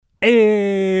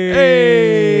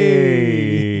Hey!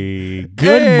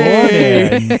 Good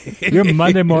morning. Your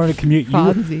Monday morning commute.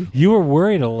 You were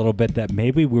worried a little bit that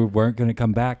maybe we weren't going to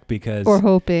come back because... Or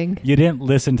hoping. You didn't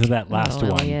listen to that last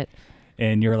one. Elliot.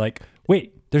 And you're like,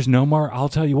 wait, there's no more. I'll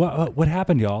tell you what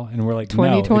happened, y'all. And we're like,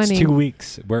 2020. No, it's 2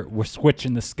 weeks. We're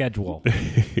switching the schedule.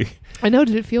 I know.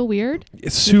 Did it feel weird?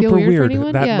 It's super weird.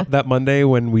 Yeah. That Monday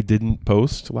when we didn't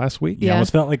post last week. Yeah, it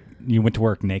almost felt like you went to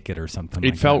work naked or something.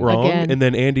 It felt wrong. Again. And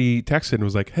then Andy texted and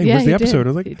was like, hey, where's the episode? Did. I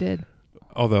was like, he did.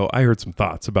 Although I heard some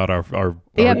thoughts about our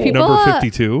people, number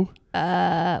 52.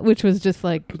 Which was just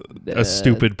like a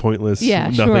stupid, pointless,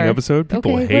 nothing sure. episode.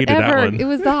 People hated whatever. that one. It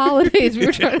was the holidays. We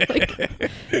were trying to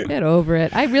get over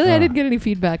it. I didn't get any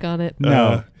feedback on it.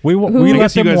 No. We I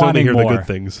guess you guys only hear more. the good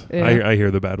things. Yeah. I hear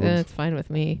the bad ones. It's fine with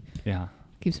me. Yeah.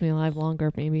 Keeps me alive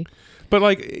longer, maybe. But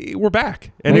like we're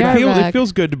back, and We it are feels back. it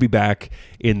feels good to be back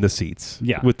in the seats.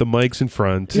 Yeah. With the mics in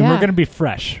front. And Yeah. we're going to be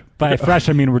fresh. By fresh,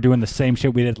 I mean we're doing the same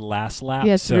shit we did last lap.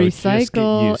 Yes, so just get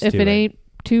recycle. used If to it ain't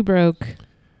too broke.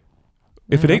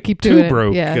 If it ain't keep too doing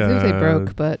broke, Yeah, I was going to say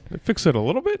broke, but fix it a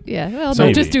little bit. yeah. Well, So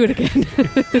no, just do it again.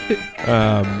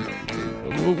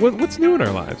 What's new in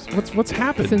our lives? What's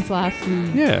happened? Since last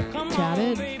we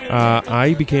chatted.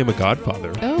 I became a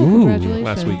godfather Oh, congratulations.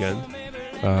 last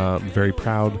weekend. Very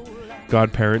proud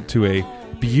godparent to a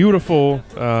beautiful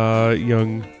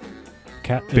young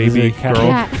baby girl.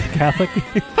 Catholic?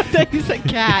 I thought you said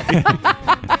cat.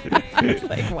 I was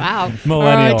like, wow.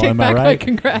 Millennial, I take am back I my right?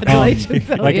 congratulations,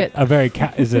 Like Elliot. a very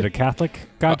is it a Catholic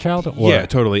godchild? Or? Yeah,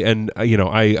 totally. And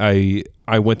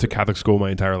I went to Catholic school my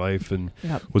entire life and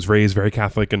was raised very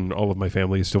Catholic, and all of my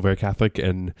family is still very Catholic.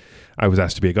 And I was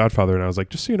asked to be a godfather, and I was like,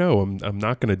 just so you know, I'm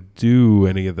not going to do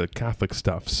any of the Catholic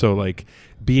stuff. So like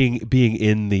being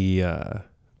in the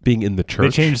church. They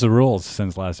changed the rules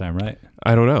since last time, right?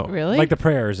 I don't know. Really? Like the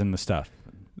prayers and the stuff.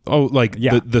 Oh, like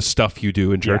the stuff you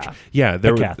do in church. Yeah,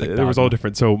 there was all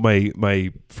different. So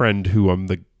my friend, who I'm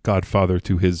the godfather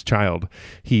to his child,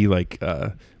 he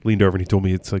leaned over and he told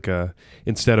me it's like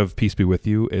instead of peace be with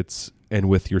you, it's and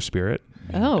with your spirit.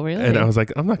 Oh, really? And I was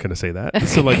like, I'm not going to say that.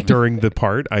 So like during the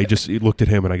part, I just looked at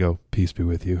him and I go, peace be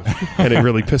with you. And it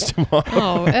really pissed him off.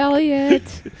 Oh, Elliot.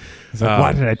 He's like,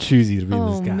 why did I choose you to be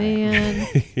Oh, this guy? man.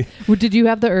 Well, did you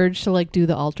have the urge to like do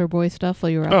the altar boy stuff while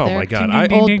you were up there? Oh my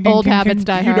God. Old habits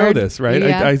die hard. You know this, right?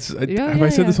 Yeah. Have I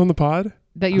said this on the pod?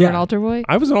 That you were an altar boy?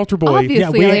 I was an altar boy.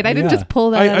 Obviously, Elliot. I didn't just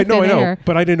pull that out of thin air.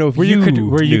 But I didn't know if were you knew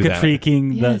that.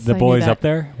 critiquing Yes, the I boys knew that. up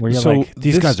there? Were you So like,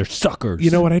 these guys are suckers? You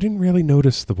know what? I didn't really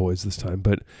notice the boys this time,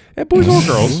 but boys or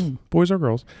girls. Boys or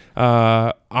girls.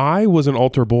 I was an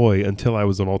altar boy until I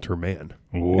was an altar man.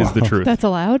 Whoa. Is the truth. That's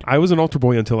allowed? I was an altar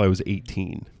boy until I was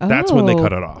 18. That's when they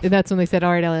cut it off. That's when they said,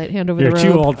 all right, Elliot, hand over You're the rope.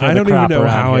 too old for I the don't even crap know around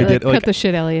how here. I did. Cut the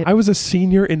shit, Elliot. I was a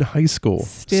senior in high school,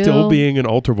 still being an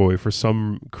altar boy for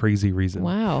some crazy reason.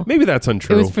 Wow. Maybe that's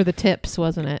untrue. It was for the tips,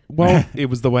 wasn't it? Well, it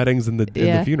was the weddings and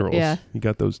the funerals. Yeah. You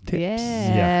got those tips.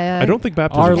 Yeah. I don't think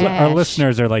baptism. Our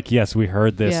listeners are like, yes, we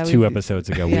heard this 2 episodes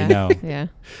ago. Yeah. We know. Yeah.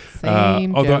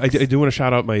 Same although I jokes. do want to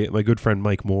shout out my good friend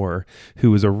Mike Moore,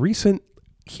 who is a recent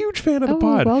huge fan of the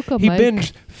pod. Welcome, he Mike.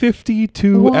 binged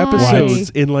 52 Why?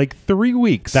 episodes in like 3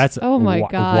 weeks. That's Oh my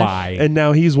gosh. why. And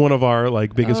now he's one of our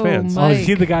like biggest fans. my- Oh, is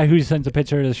he the guy who sends a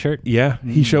picture of his shirt? Yeah,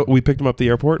 we picked him up at the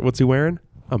airport. What's he wearing?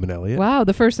 I'm an Elliot. Wow,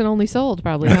 the first and only sold,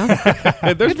 probably, huh?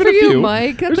 There's Good been for a few. you,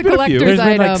 Mike. That's There's a been a few. collector's There's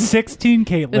been item. like 16 It's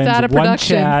out Caitlins, of 1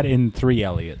 production. Chad, and 3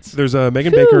 Elliots. There's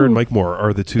Megan Phew. Baker and Mike Moore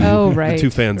are the two right, the two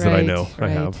fans that I right, know I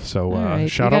right. have. So All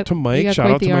right. shout You out to got Mike. Shout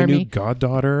quite out to the my army. new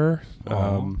goddaughter.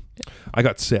 I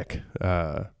got sick,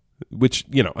 which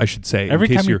I should say. Every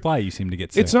in case time you you're, fly, you seem to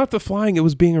get sick. It's not the flying; it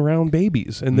was being around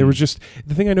babies, and there was just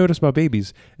the thing I noticed about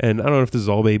babies, and I don't know if this is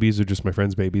all babies or just my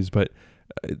friends' babies, but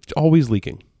it's always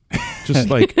leaking. Just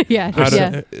like Yeah. out Yeah.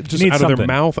 of, just need out of their something.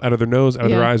 mouth, out of their nose, out of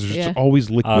their Yeah, eyes. There's yeah. just always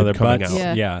liquid their coming butts.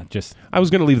 out. Yeah. Just. I was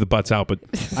going to leave the butts out, but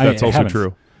that's also heavens.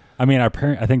 true. I mean, I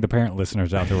think the parent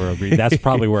listeners out there will agree. That's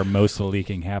probably where most of the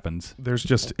leaking happens.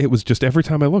 It was just every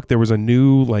time I looked, there was a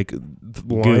new like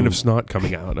line Goo. of snot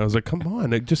coming out. And I was like, come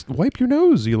on, just wipe your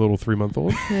nose, you little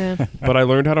 3-month-old. Yeah. But I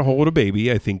learned how to hold a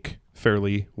baby, I think,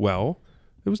 fairly well.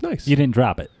 It was nice. You didn't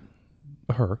drop it.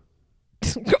 Her.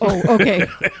 Oh, okay.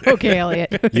 Okay, Elliot.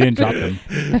 You didn't drop them.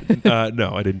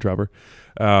 No, I didn't drop her.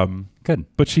 Good.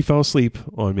 But she fell asleep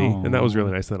on me, and that was Aw.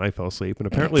 really nice. Then I fell asleep, and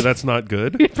apparently that's not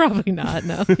good. Probably not,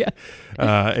 no. Yeah.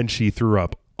 And she threw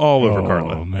up all over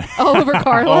Carla. Man. All over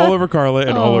Carla? All over Carla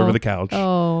and all Oh. over the couch.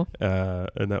 Oh.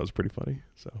 And that was pretty funny.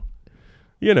 So,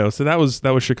 so that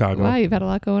was Chicago. Wow, you've had a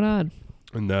lot going on.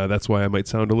 And that's why I might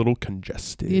sound a little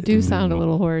congested. You do sound a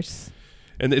little hoarse.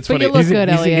 And it's but funny. you look good,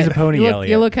 he's Elliot. a pony, you look, Elliot.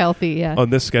 You look healthy, yeah. On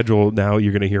this schedule now,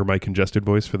 you're going to hear my congested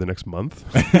voice for the next month.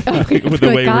 With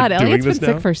the way God, we're doing Elliot's this been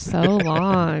now. sick for so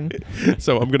long.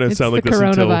 So I'm going to It's sound like the this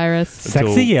coronavirus.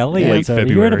 Sexy Elliot. late So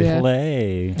you're February. to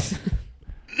play.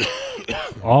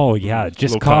 Oh yeah,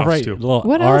 just Little cough coughs, right. too. Little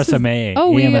What else is- RSMA,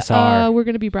 Oh, EMSR. we're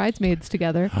going to be bridesmaids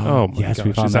together. Oh my yes, gosh.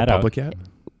 we found Is that out. public yet?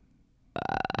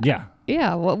 Yeah.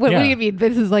 Yeah. What do Yeah. you mean?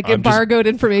 This is like I'm just- embargoed I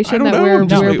information don't that know. we're, I'm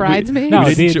just- we're we- bridesmaids? No, No,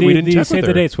 we didn't- we didn't the check with save the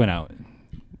her. dates went out.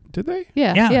 Did they?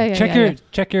 Yeah.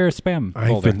 Check your spam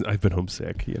folder. I've been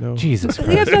homesick, you know. Jesus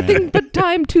We have Christ, nothing man. but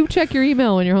time to check your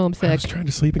email when you're I homesick. was trying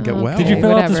to sleep and get Oh, well. Did you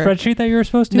fill out the whatever. spreadsheet that you were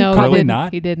supposed to? No, Probably he didn't.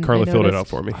 not. He didn't. Carla I filled it noticed. out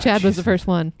for me. Chad was the first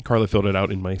one. Carla filled it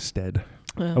out in my stead.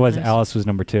 Oh, Was nice. Alice was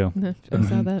number 2. I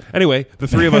saw that. Anyway, the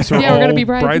three of us are Yeah, all we're gonna be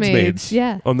bridesmaids.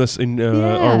 Yeah. on this in Yeah.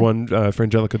 our one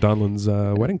Frangelica Donlan's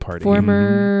wedding party.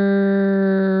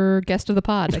 Former guest of the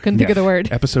pod. I couldn't think of the word.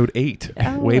 Episode 8,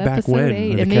 Oh, way back episode when.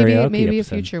 8. The And karaoke maybe a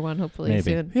episode. future one, hopefully Maybe.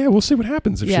 soon. Yeah, we'll see what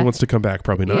happens if she Yeah. wants to come back.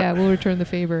 Probably not. Yeah, we'll return the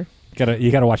favor.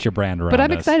 You gotta watch your brand around. But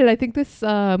I'm us. excited. I think this,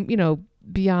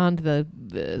 beyond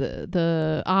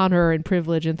the honor and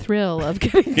privilege and thrill of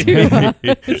getting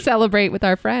to celebrate with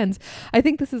our friends, I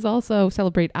think this is also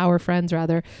celebrate our friends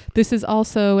rather. This is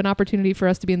also an opportunity for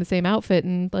us to be in the same outfit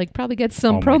and like probably get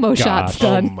some Oh my promo gosh. shots Oh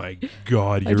done. my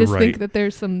God, I you're just right. think that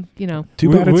there's some,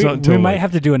 Too bad it's not we until might like-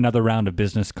 have to do another round of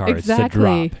business cards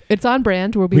exactly. to drop. It's on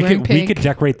brand. We'll be We wearing could pink.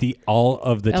 decorate all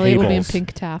of the Elliot tables. will be in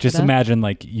pink taffeta. Just imagine,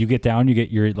 like, you get down, you get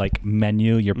your like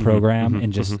menu, your program,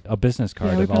 and just a business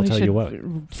card we of I'll probably tell you should what.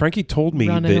 Frankie told me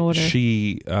run in that order.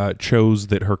 she chose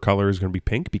that her color is going to be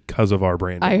pink because of our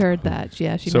branding. I heard that.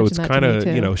 Yeah, she so mentioned it's that to me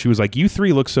kind too. of, she was like, "You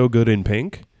three look so good in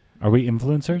pink." Are we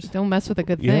influencers? Don't mess with a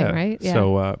good thing, Yeah. right? Yeah.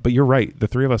 So, but you're right. The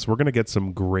three of us, we're going to get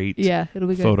some great yeah, it'll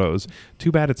be good. photos.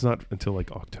 Too bad it's not until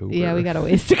like October. Yeah, we got a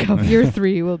ways to go. Year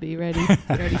 3 will be ready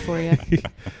for you.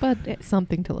 But it's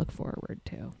something to look forward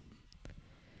to.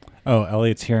 Oh,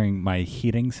 Elliot's hearing my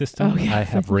heating system. Oh, yeah. I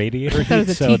have radiator I thought it was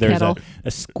heat, a so tea there's kettle. a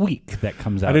squeak that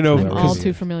comes out. I didn't know to if- the I'm all because radiator.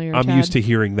 too familiar. I'm Chad. used to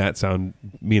hearing that sound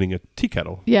meaning a tea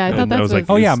kettle. Yeah, I thought And that was was. like,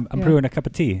 Oh yeah, is- I'm brewing a cup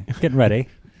of tea. Getting ready.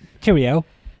 Cheerio.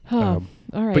 Oh,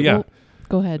 all right. but yeah. Well,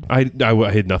 go ahead. I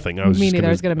had nothing. I was Me just neither. gonna,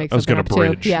 I was going to make I was something gonna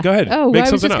up bridge. too. Yeah. Go ahead. Oh, Make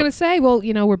I was something just up. going to say, well,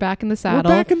 we're back in the We're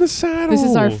saddle. back in the saddle. This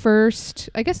is our first.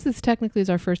 I guess this technically is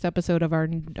our first episode of our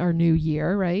new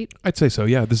year, right? I'd say so.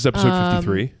 Yeah, this is episode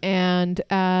 53. And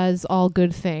as all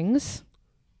good things,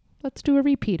 let's do a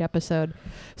repeat episode.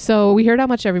 So we heard how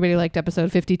much everybody liked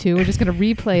episode 52. We're just going to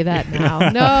replay that now.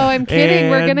 No, I'm kidding.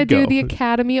 We're And going to do go. the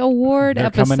Academy Award They're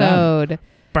coming out. episode.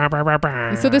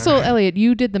 So this will, Elliot,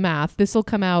 you did the math. This will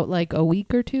come out like a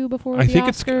week or two before I the think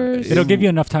it's- Oscars. It'll give you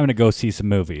enough time to go see some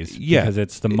movies. Yeah. Because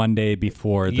it's the Monday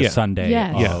before the Yeah. Sunday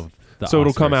Yes. Yeah. of the So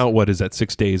it'll come Oscars. out, what is that,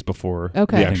 6 days before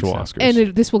Okay. the I actual think so. Oscars.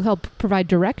 And this will help provide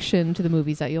direction to the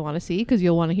movies that you'll want to see because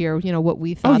you'll want to hear, what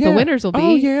we thought yeah. the winners will be.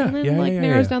 Oh, yeah. And then Yeah, yeah,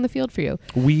 narrows yeah. down the field for you.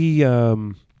 We,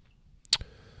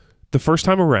 the first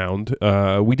time around,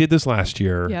 we did this last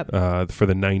year Yep. for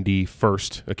the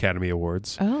 91st Academy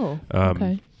Awards. Oh, Um,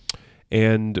 okay.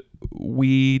 And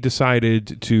we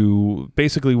decided to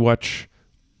basically watch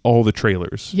all the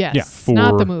trailers. Yes, yeah.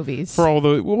 not For- the movies. For all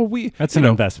the, well, we, That's you an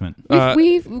know, investment.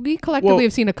 we collectively well,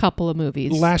 have seen a couple of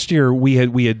movies. last year we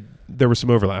had, there was some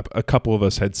overlap. A couple of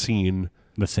us had seen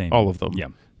The same. all of them. Yeah.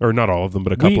 Or not all of them,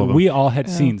 but a couple of them. We all had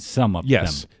Oh. seen some of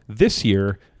Yes. them. This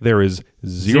year, there is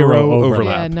Zero zero overlap.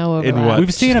 overlap. Yeah, no in overlap. what-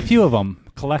 We've seen a few of them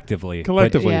collectively.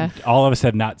 Collectively. But Yeah. all of us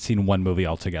have not seen one movie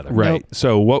altogether. Right. Nope.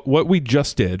 So what we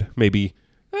just did, maybe,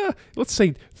 let's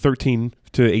say 13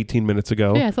 to 18 minutes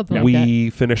ago, Yeah, something like we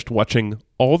finished watching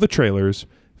all the trailers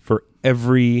for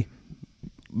every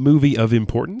movie of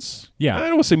importance. Yeah. I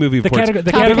don't want to say movie of The, importance.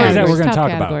 the Top categories that we're categories, going to top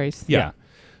talk categories. about. Yeah.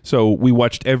 So we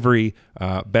watched every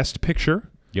Best Picture.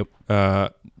 Yep.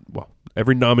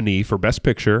 Every nominee for Best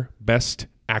Picture, Best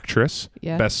Actress,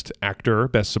 Yeah. Best Actor,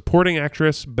 Best Supporting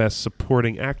Actress, Best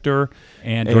Supporting Actor,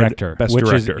 And director, Best which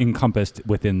Director. is encompassed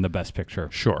within the Best Picture.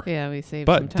 Sure. Yeah, we saved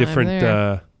some But time different,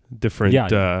 there. different.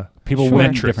 Yeah. People Sure. win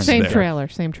metrics different Same there. trailer.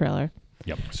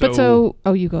 Yep.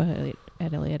 Oh, you go ahead,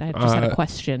 Elliot. I just had a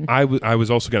question. I was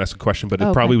also going to ask a question, but it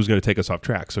Okay. probably was going to take us off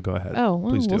track. So go ahead. Oh,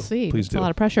 well, Please we'll do. see. Please It's do. a lot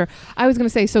of pressure. I was going to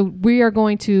say, so we are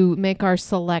going to make our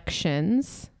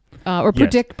selections. Or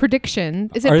Yes.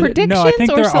 prediction. Is it Are- predictions No, I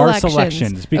think or there are selections?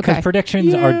 selections because Okay. predictions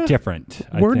Yeah. are different.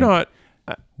 I We're think. not.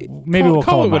 Maybe we'll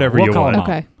call it them whatever out. you We'll call want. them out.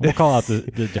 Okay. We'll call out the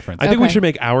difference. I think we Okay. should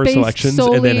make our Based selections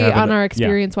solely and then have on an- our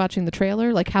experience watching the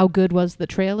trailer. Like, how good was the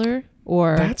trailer?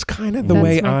 Or That's kind of the That's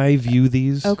way my- I view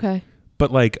these. okay,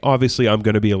 But like, obviously, I'm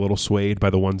going to be a little swayed by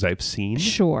the ones I've seen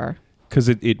sure, because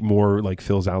it more like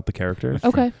fills out the character.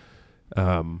 okay.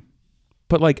 But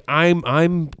But like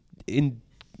I'm in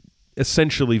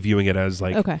essentially viewing it as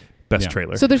like best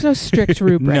trailer. So there's no strict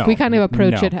rubric. No, we kind of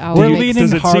approach it how we're we leaning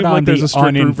Does it hard seem on like there's the a strict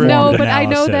rubric? uninformed No, but I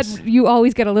know that analysis. you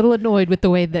always get a little annoyed with the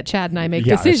way that Chad and I make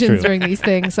Yeah, that's decisions true. during these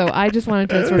things. So I just wanted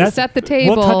to sort of set the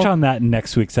table. We'll touch on that in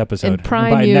next week's episode. And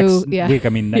prime by you- next yeah. week, I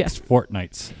mean next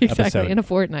fortnight's exactly episode. in a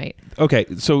fortnight. Okay,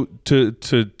 so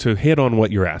to hit on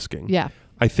what you're asking. Yeah.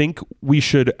 I think we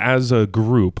should, as a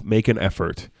group, make an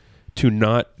effort to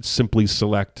not simply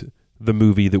select the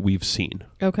movie that we've seen.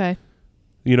 Okay.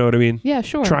 You know what I mean? Yeah,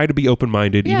 sure. Try to be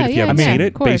open-minded, Yeah, even if you yeah, haven't yeah, seen of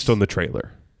it, course. based on the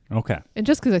trailer. Okay. And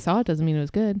just because I saw it doesn't mean it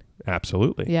was good.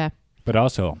 Absolutely. Yeah. But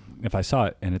also, if I saw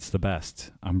it and it's the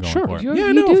best, I'm going Sure. for it. You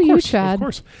No, do of you, course, Chad. Of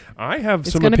course. I have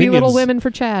It's some going to be opinions. Little Women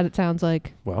for Chad, it sounds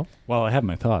like. Well, Well, I have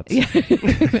my thoughts.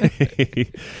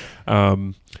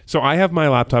 so I have my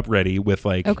laptop ready with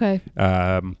like Okay.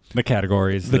 The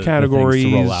categories. The things categories,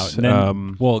 to roll out. And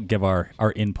then we'll give our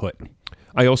input.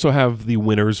 I also have the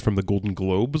winners from the Golden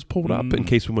Globes pulled up in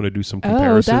case we want to do some Oh,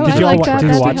 comparisons. that, Did I y'all like that. did you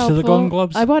That'd be watch the helpful. Golden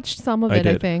Globes? I watched some of I it,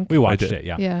 I did. think. We watched did. it,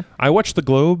 yeah. Yeah. I watched the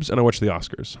Globes and I watched the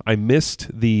Oscars. I missed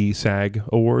the SAG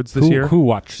Awards this year. Who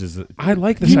watches it? I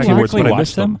like the You SAG Awards, directly but I watch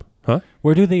missed them. Huh?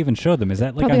 Where do they even show them? Is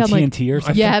that like Probably on on, like- TNT or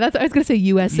something? Yeah, I was going to say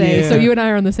USA. Yeah. So you and I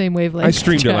are on the same wavelength. I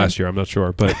streamed it Chad. last year. I'm not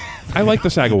sure, but I like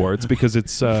the SAG Awards because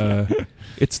it's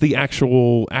the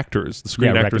actual actors. The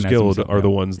Screen Yeah, Actors recognize Guild themselves, are the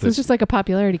yeah. ones So it's that just like a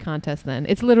popularity contest then.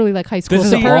 It's literally like high school This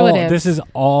is all. superlatives. This is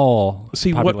all.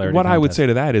 see popularity what I would contest. say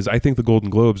to that is I think the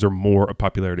Golden Globes are more a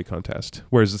popularity contest,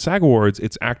 whereas the SAG Awards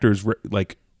it's actors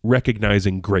like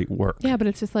recognizing great work. Yeah, but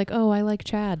it's just like, oh, I like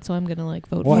Chad, so I'm going to like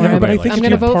vote Well, for him. everybody likes I'm Chad. going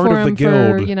to If you're vote part for of the him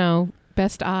for, guild- you know,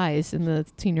 best eyes in the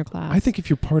senior class. I think if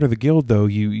you're part of the guild, though,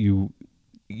 you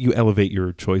elevate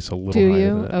your choice a little Do higher. you?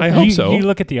 Than that. Okay. I hope you, so. You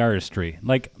look at the artistry.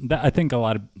 Like I think a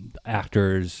lot of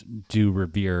actors do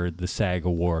revere the SAG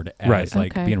award as Right.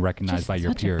 like Okay. being recognized Just by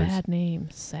your such peers. a bad name,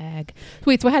 SAG.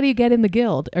 Wait, so how do you get in the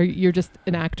guild? Or you're just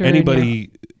an actor? and Anybody,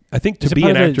 I think to Is it be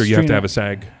part an of the actor, you have to stream- have a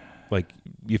SAG. Like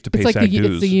you have to pay it's like SAG the, dues.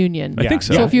 it's the union. I think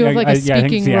so. So if you have like a I think it's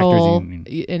speaking the Actors role Union.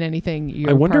 in anything, you're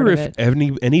I wonder part of if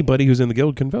it. anybody who's in the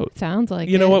guild can vote. Sounds like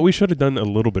You know it. what? We should have done a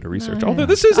little bit of research. No. Although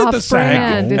this isn't the SAG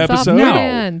Off-brand. It's episode.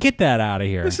 off-brand. No, get that out of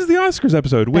here. This is the Oscars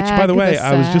episode, which, by Bag the way, the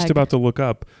I was just SAG. about to look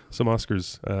up some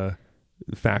Oscars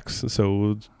facts.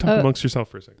 So talk amongst yourself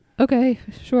for a second. Okay,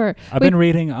 sure. I've been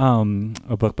reading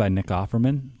a book by Nick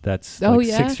Offerman that's like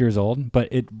 6 years old, but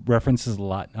it references a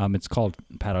lot. It's called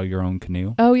Paddle Your Own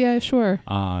Canoe. Oh yeah, sure.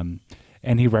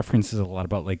 And he references a lot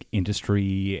about like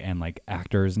industry and like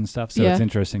actors and stuff. So Yeah. it's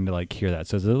interesting to like hear that.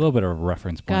 So it's a little bit of a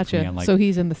reference point for me. Gotcha. On, like, So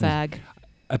he's in the SAG.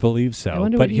 I believe I so.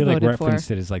 wonder But what he he like voted for. referenced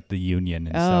it as like the union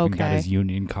and Oh, stuff and got okay. his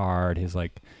union card, his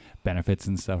like benefits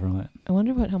and stuff from it. I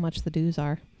wonder how much the dues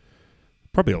are.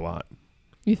 Probably a lot.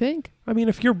 You think? I mean,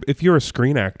 if you're a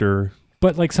screen actor,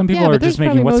 But like some people Yeah, are but just there's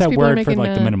making probably what's most that people are word for making,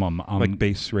 like the minimum? like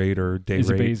base rate or day is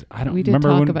it rate. base? I don't We did remember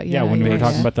talk when, about- yeah, yeah, when we yeah, were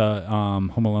talking yeah. about the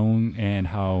Home Alone and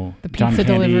how The John pizza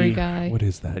Candy, delivery guy. What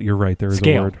is that? You're right. There is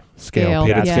Scale. a word. Scale.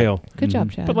 Paid at Yeah. scale. Good job,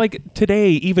 Mhm. Chad. But like today,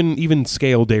 even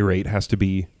scale day rate has to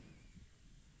be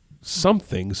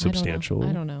something substantial.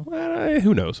 I don't know. Well,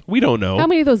 who knows? We don't know. How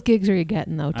many of those gigs are you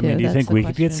getting though? Too? I mean, do you That's think the we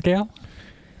could get question. scale?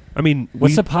 I mean,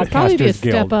 What's the Probably be a Podcasters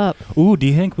step Guild? up. Ooh, do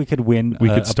you think we could win We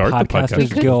a could start the Podcasters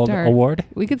Podcasters We Guild could start. award?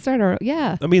 We could start our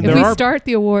I mean, If there we are- start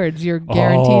the awards, you're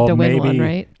guaranteed to win one, maybe.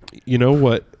 right? You know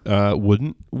what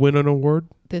wouldn't win an award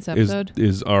This is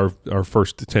episode. our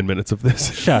first 10 minutes of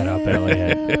this. Shut up,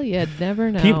 Elliot. Well, you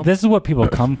never know. This is what people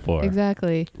come for.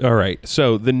 Exactly. All right.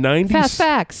 So the 90s. Fast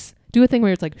facts. Do a thing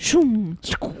where it's like shoom,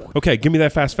 Okay, give me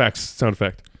that fast facts sound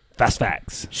effect. Fast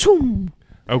facts. shoom.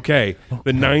 Okay.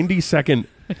 The 90-second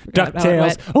Forgot how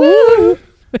it DuckTales. went.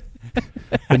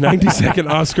 the 90-second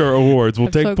Oscar Awards will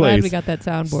I'm take so glad place we got that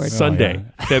soundboard. Sunday,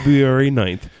 February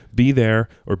 9th. Be there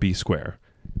or be square.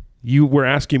 You were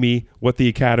asking me what the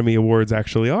Academy Awards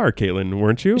actually are, Caitlin,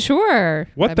 weren't you? Sure.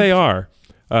 What they are.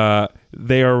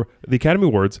 They are the Academy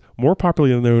Awards, more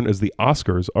popularly known as the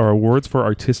Oscars, are awards for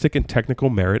artistic and technical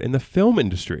merit in the film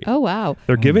industry. Oh wow.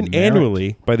 They're given Merit.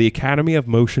 annually by the Academy of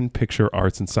Motion Picture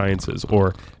Arts and Sciences,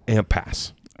 or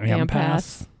AMPAS.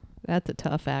 AMPAS. That's a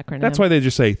tough acronym. That's why they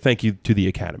just say thank you to the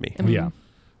Academy. Yeah.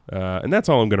 And that's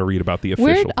all I'm going to read about the official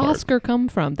Where did part. Oscar come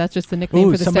from? That's just the nickname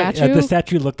Ooh, for the statue? the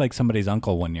statue looked like somebody's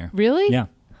uncle one year. Really? Yeah.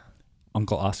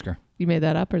 Uncle Oscar. You made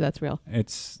that up or that's real?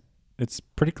 It's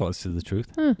pretty close to the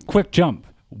truth. Huh. Quick jump.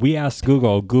 We asked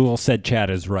Google. Google said Chad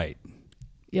is right.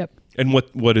 Yep. And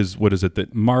what is it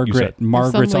that Margaret's Some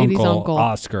lady's uncle, uncle.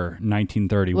 Oscar, 1931. Some lady's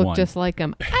uncle. Oscar, 1931. Looked just like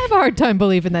him. I have a hard time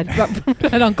believing that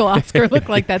that Uncle Oscar looked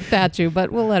like that statue,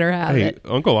 but we'll let her have it.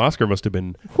 Uncle Oscar must have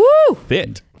been Woo!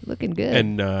 fit. Looking good.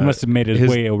 And must have made his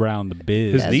way around the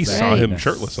biz. His That's niece saw right. him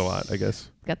shirtless a lot, I guess.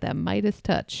 Got that Midas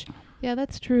touch. Yeah,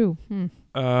 that's true.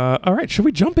 All right, should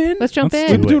we jump in? Let's jump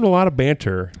Let's in. We've been doing a lot of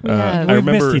banter. We have. I We've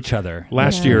remember missed each other.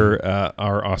 last year,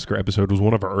 our Oscar episode was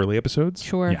one of our early episodes.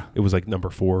 Sure. Yeah. It was like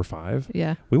number 4 or 5.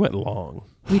 Yeah. We went long.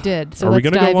 We did. So Are we let's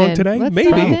gonna go dive long in. today? Let's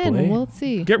Maybe. dive in. Probably. We'll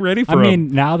see. Get ready for I mean,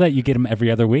 now that you get them every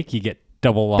other week, you get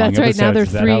double long That's right. episodes. Now they're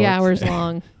Is that 3 how hours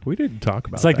long. we didn't talk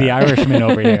about It's like that. the Irishman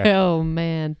over here. Oh,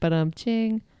 man. But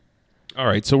ching. All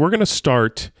right, so we're going to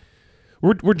start.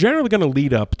 We're generally going to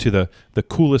lead up to the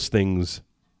coolest things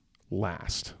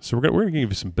last. So we're going to give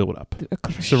you some build up.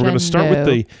 So we're going to start with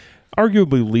the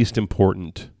arguably least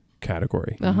important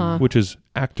category, which is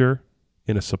actor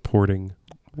in a supporting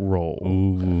role.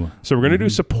 Ooh. So we're going to do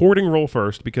supporting role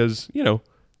first because,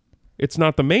 it's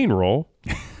not the main role.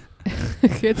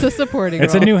 It's a supporting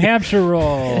It's role. a New Hampshire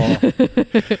roll.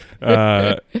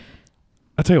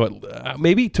 I'll tell you what,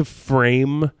 maybe to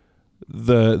frame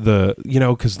the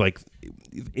because like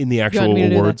in the You actual want me to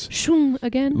do awards, that? Shoom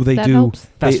again? they That do. helps?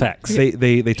 That's they, facts.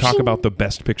 They talk about the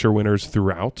best picture winners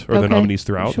throughout, or the Okay, nominees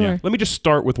throughout. sure. Let me just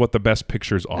start with what the best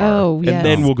pictures are, Oh, yes. and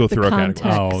then we'll go The through our context.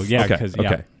 categories. Oh, yeah, Okay. 'cause,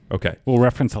 Okay. We'll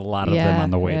reference a lot of them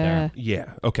on the way there.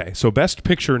 Yeah. Okay. So best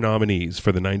picture nominees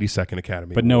for the 92nd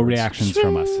Academy But no Awards. reactions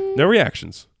from us. No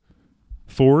reactions.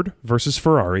 Ford versus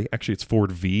Ferrari. Actually, it's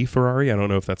Ford v Ferrari. I don't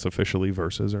know if that's officially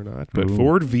versus or not, but Ooh.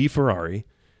 Ford v Ferrari,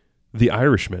 The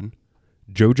Irishman,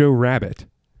 Jojo Rabbit,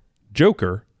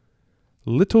 Joker,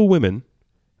 Little Women,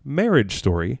 Marriage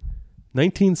Story,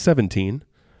 1917,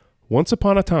 Once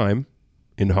Upon a Time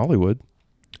in Hollywood,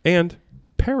 and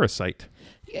Parasite.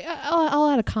 I'll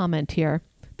add a comment here.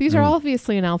 These are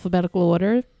obviously in alphabetical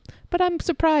order, but I'm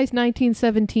surprised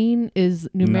 1917 is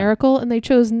numerical, and they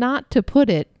chose not to put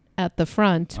it at the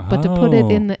front, but to put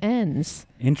it in the ends.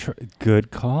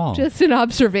 Good call. Just an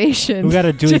observation. We got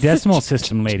a Dewey Decimal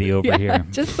System lady over here.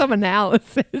 Just some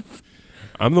analysis.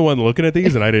 I'm the one looking at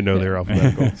these, and I didn't know they were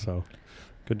alphabetical, so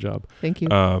good job. Thank you.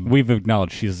 We've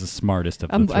acknowledged she's the smartest of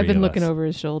the three I've been of looking us. over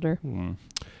his shoulder.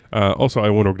 Also, I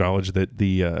want to acknowledge that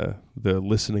the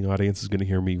listening audience is going to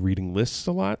hear me reading lists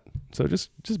a lot, so just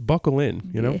buckle in,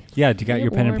 Yeah, do you got Get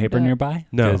your pen and warmed paper up. nearby?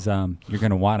 No. Because you're going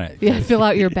to want it. Yeah, fill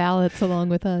out your ballots along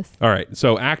with us. All right,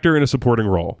 so actor in a supporting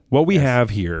role. What we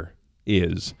have here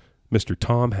is Mr.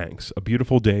 Tom Hanks, A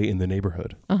Beautiful Day in the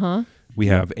Neighborhood. We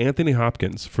have Anthony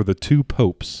Hopkins for The Two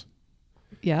Popes.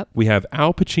 Yep. We have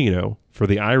Al Pacino for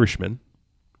The Irishman.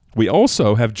 We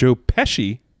also have Joe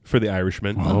Pesci for The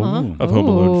Irishman of Home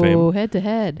Alone fame. Head to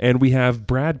head. And we have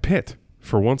Brad Pitt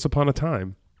for Once Upon a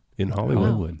Time in Hollywood.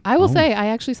 Hollywood. I will say I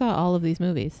actually saw all of these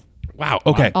movies. Wow.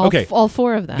 Okay. All, okay. all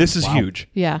 4 of them. This is huge.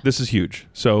 Yeah. This is huge.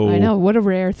 So I know. What a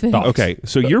rare thing. Okay.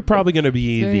 So you're probably going to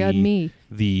be Very on me.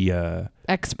 the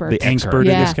Expert. expert in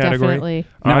Yeah, this category. definitely.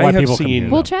 Not a I lot of have people come seen.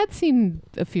 here, Well, Chad's seen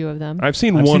a few of them. I've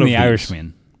seen I've one seen of The these.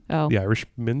 Irishman. Oh. The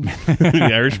Irishman. The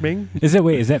Irishman. Is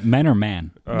it men or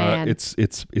man? Man.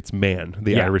 It's man.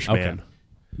 The Yeah, Irish okay. man.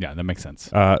 Yeah, that makes sense.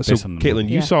 So Based on the Caitlin, movie.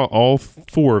 you Yeah. saw all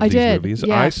 4 of I these did, movies.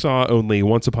 yeah. I saw only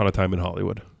Once Upon a Time in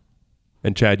Hollywood.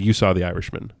 And Chad, you saw The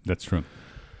Irishman. That's true.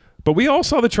 But we all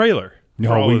saw the trailer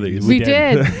for all of these. we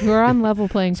did. did. We're on level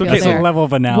playing So field That's Caitlin, a there. level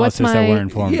of analysis What's that my- we're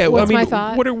informed. Yeah, What's I mean, my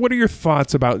thought? what are your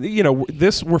thoughts about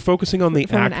this? We're focusing on the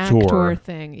From an actor actor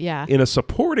thing. Yeah. in a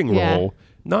supporting Yeah. role,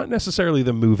 not necessarily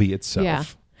the movie itself. Yeah.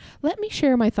 Let me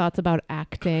share my thoughts about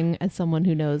acting as someone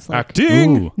who knows like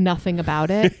Acting. Ooh. nothing about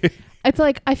it. It's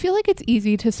like I feel like it's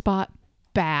easy to spot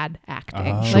bad acting,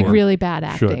 Oh. like Sure. really bad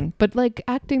acting. But like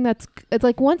acting it's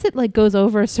like once it like goes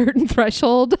over a certain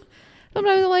threshold,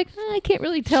 sometimes I'm like I can't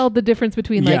really tell the difference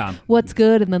between like Yeah. what's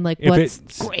good and then like If what's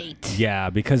it's- great.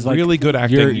 Yeah, because like Really good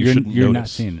acting, you're, you you're, should you're not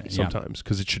notice seeing it. Yeah. sometimes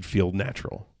because it should feel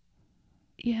natural.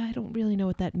 Yeah, I don't really know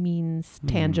what that means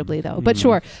tangibly though. But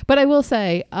sure. But I will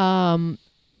say,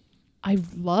 I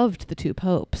loved The Two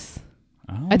Popes.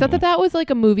 Oh. I thought that was like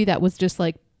a movie that was just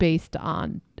like based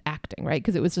on acting, right?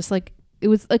 Because it was just like it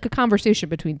was like a conversation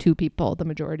between two people the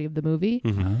majority of the movie.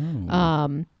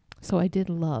 Oh. So I did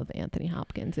love Anthony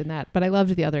Hopkins in that, but I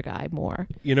loved the other guy more.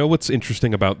 You know what's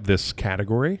interesting about this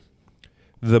category?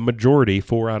 The majority,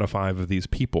 4 out of 5 of these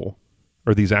people,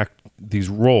 or these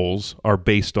roles, are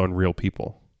based on real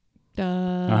people.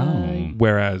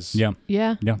 Whereas,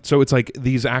 Yeah. so it's like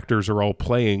these actors are all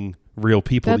playing real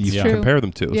people that That's you true. can compare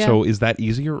them to. Yeah. So is that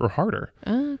easier or harder?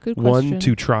 Good question. One,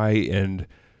 to try and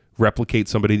replicate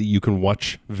somebody that you can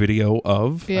watch video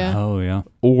of, Yeah. Oh, yeah.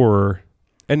 or,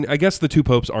 and I guess The Two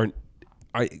Popes aren't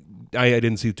I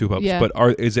didn't see two popes, Yeah. but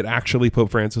is it actually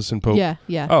Pope Francis and Pope? Yeah,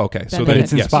 yeah. Oh, okay. So Benedict. But then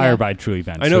it's yes. inspired by true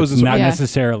events. I know so it's it's not Yeah.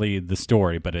 necessarily the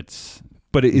story, but it's.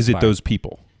 But is it inspired. those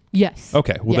people? Yes.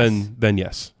 Okay. Well, Yes. then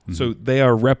yes. Mhm. So they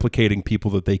are replicating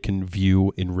people that they can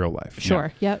view in real life.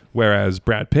 Sure. Yep. Whereas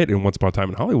Brad Pitt in Once Upon a Time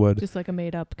in Hollywood Just like a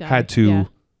made up guy. had to Yeah.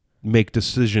 make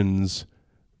decisions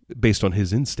based on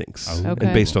his instincts Oh. Okay.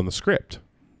 and based on the script.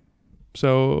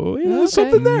 So there's Okay.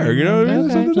 something there, you know, there's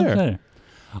Okay. something there.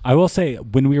 I will say,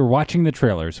 when we were watching the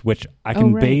trailers, which I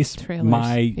can right, base trailers,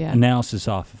 my yeah. analysis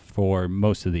off for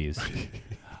most of these,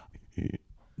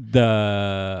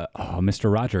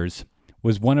 Mr. Rogers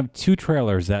was one of two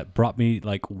trailers that brought me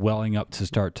like welling up to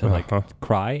start to like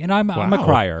cry, and I'm a Wow.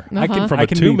 crier. I Uh-huh. can From I a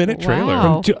can 2-minute Wow. trailer.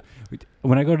 Wow.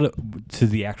 when I go to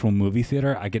the actual movie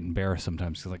theater, I get embarrassed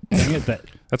sometimes because like dang it,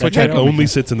 That's why that Chad trailer- only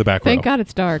sits in the back row. Thank God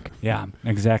it's dark. Yeah,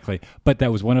 exactly. But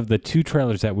that was one of the two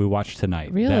trailers that we watched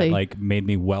tonight. Really? That like made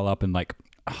me well up and like,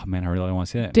 oh man, I really want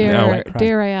to see it. Now-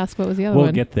 Dare I ask what was the other We'll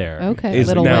one? get there. Okay. Is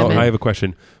Little now Women. I have a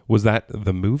question. Was that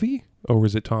the movie or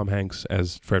was it Tom Hanks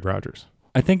as Fred Rogers?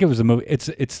 I think it was a movie.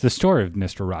 It's the story of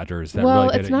Mr. Rogers that well,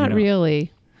 really did it's it, not you know?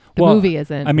 really. The Well, movie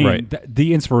isn't. I mean, Right.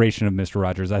 the inspiration of Mr.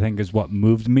 Rogers, I think, is what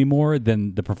moved me more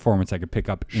than the performance I could pick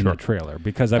up in Sure. the trailer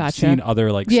because I've Gotcha. seen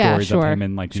other like Yeah, stories sure. of him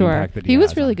and like the Sure. impact that He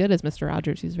was has really on- good as Mr.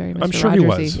 Rogers. He's very Mr. I'm sure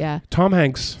Rogers-y. he was. Yeah. Tom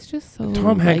Hanks. He's just so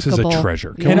Tom Hanks is likable. a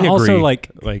treasure. Can Yeah. And we also, agree?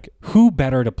 like, who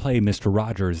better to play Mr.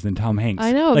 Rogers than Tom Hanks?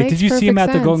 I know, it Like, makes did you see him at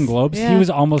perfect the Golden sense. Globes? Yeah. He was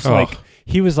almost Oh. like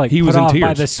he was He was put in off by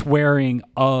tears. the swearing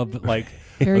of like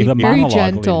Very, the very monologue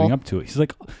gentle. leading up to it. He's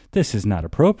like, this is not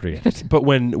appropriate. But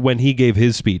when he gave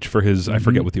his speech for his, I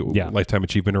forget what the Yeah. Lifetime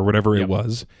Achievement or whatever Yep. it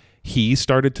was, he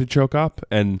started to choke up,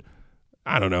 and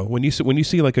I don't know when you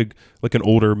see like an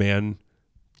older man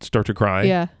start to cry,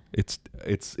 Yeah. it's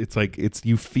like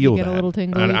you feel You get a that. little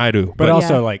tingly. And I do, But but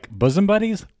also, Yeah. like, Bosom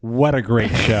Buddies, what a great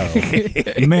show.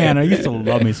 Man, I used to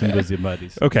love me some Bosom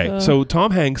Buddies. okay. So Tom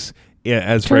Hanks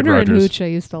as Fred Turner and Rogers. Hooch I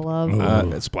used to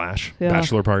love. Splash, Yeah.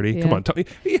 Bachelor Party. Yeah. Come on,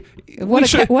 What a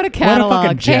fucking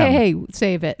catalog. gem. Hey,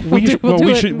 save it. We should do like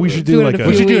it in a- We should do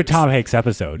a weeks. Tom Hanks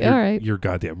episode. All right. You're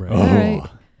goddamn right. All right.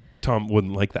 Tom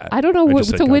wouldn't like that. I don't know.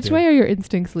 just said So which goddamn. way are your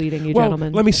instincts leading you, Well,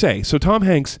 gentlemen? let me say. So Tom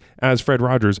Hanks as Fred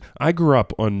Rogers. I grew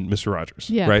up on Mr.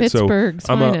 Rogers. Yeah, right. Pittsburgh's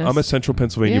So I'm finest. a Central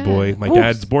Pennsylvania Yeah. boy. My Oh.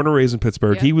 dad's born and raised in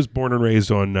Pittsburgh. Yeah. He was born and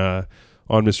raised on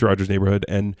Mr. Rogers' Neighborhood.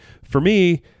 And for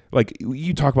me, like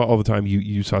you talk about all the time,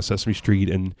 you saw Sesame Street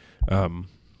and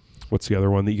what's the other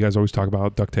one that you guys always talk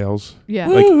about? DuckTales. yeah.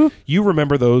 Like you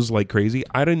remember those like crazy.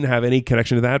 I didn't have any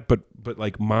connection to that, but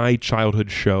like my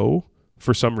childhood show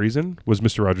for some reason was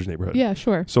Mr. Rogers' Neighborhood. Yeah,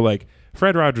 sure. So like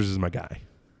Fred Rogers is my guy.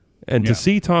 And Yeah. to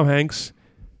see Tom Hanks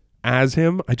as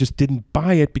him, I just didn't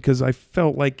buy it because I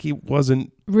felt like he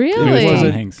wasn't Really? It Tom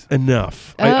wasn't Hanks.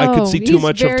 enough. I could see too he's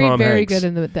much very, of Tom very Hanks. good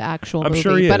in the actual I'm movie.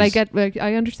 sure he But is.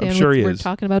 I understand I'm sure he we're is.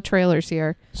 talking about trailers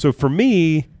here. So for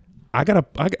me, I gotta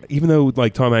even though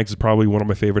like Tom Hanks is probably one of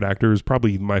my favorite actors,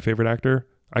 probably my favorite actor,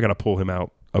 I gotta pull him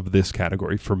out of this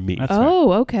category for me. That's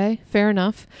Oh, okay. Fair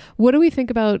enough. What do we think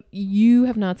about, you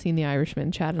have not seen The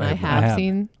Irishman, Chad, and I I have have.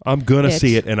 seen. I'm gonna It.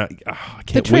 see it, and I The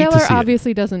can't wait trailer to see it.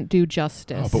 obviously doesn't do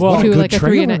justice Oh, but what a to good like a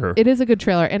 3.5. trailer. It is a good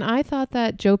trailer. And I thought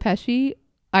that Joe Pesci,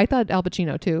 I thought Al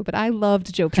Pacino too, but I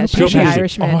loved Joe Pesci, Pesci's The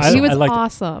Irishman. awesome. He was I liked it.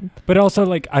 awesome. But also,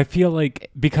 like, I feel like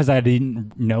because I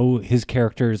didn't know his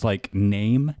character's like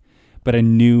name, but I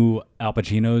knew Al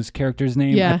Pacino's character's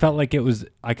name. Yeah. I felt like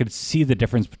I could see the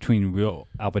difference between real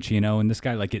Al Pacino and this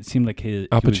guy. Like, it seemed like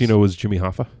Al Pacino was Jimmy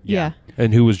Hoffa, Yeah.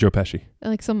 and who was Joe Pesci?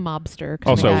 Like some mobster kind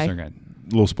Also- of guy.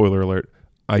 Little spoiler alert: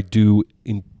 I do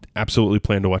absolutely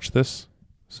plan to watch this,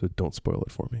 so don't spoil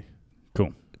it for me.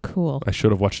 Cool. I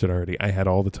should have watched it already. I had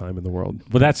all the time in the world.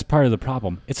 Well, that's part of the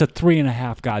problem. It's a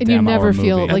 3.5 goddamn And you never hour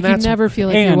feel movie. like And you never feel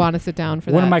like you and want to sit down for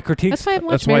one that. of my critiques. That's why I haven't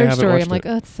That's watched why I Marriage haven't Story. watched I'm like, it.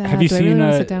 oh, it's sad. Have you Do I really seen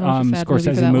want to a sit down and watch a sad movie for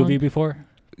Scorsese that movie long? before?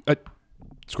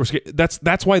 Scorsese.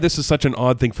 That's why this is such an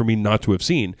odd thing for me not to have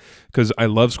seen, because I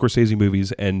love Scorsese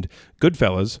movies, and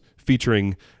Goodfellas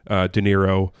featuring De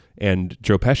Niro and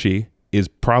Joe Pesci is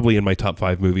probably in my top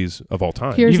 5 movies of all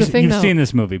time. Here's the thing, You've though. seen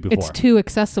this movie before. It's too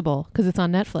accessible because it's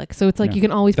on Netflix. So it's like Yeah. you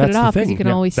can always put That's it the off because thing. you can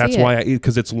Yeah. always That's see it. why,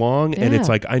 because it's long and it's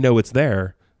Yeah. like I know it's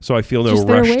there, so I feel no Just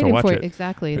there rush to waiting watch for it.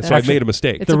 Exactly. So That's I've made a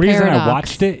mistake. It's the a reason I paradox.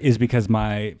 watched it is because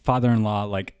my father-in-law,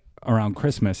 like around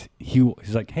Christmas,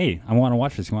 he's like, "Hey, I want to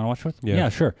watch this. You want to watch it?" Yeah. Yeah,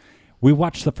 sure. We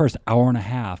watched the first hour and a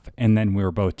half, and then we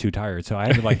were both too tired, so I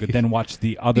had to like then watch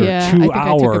the other yeah, 2 I think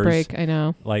hours I took a break. I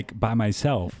know. like by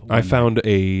myself. I found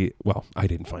I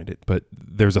didn't find it, but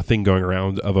there's a thing going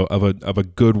around of a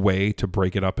good way to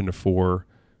break it up into 4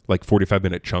 like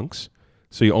 45-minute chunks.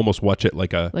 So you almost watch it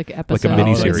like a Like episode,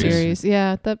 mini series. series.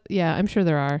 Yeah, I'm sure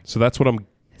there are. So that's what I'm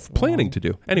planning to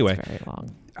do. Anyway, It's very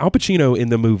long. Al Pacino in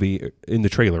the movie, in the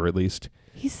trailer at least,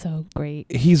 He's so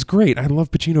great. he's great. I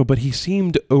love Pacino, but he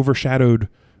seemed overshadowed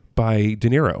by De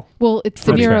Niro. Well, it's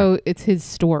De Niro. It's his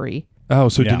story. Oh,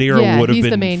 so De Niro would have he's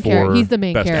been the main for He's the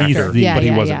main best character. actor, but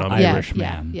he wasn't nominated.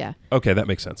 Irishman. Yeah. Okay, that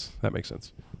makes sense.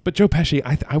 But Joe Pesci,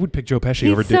 I would pick Joe Pesci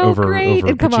He's over so great. over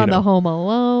And come Pacino. on, the Home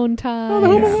Alone time. Oh, the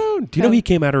Home Alone. Do you know he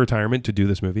came out of retirement to do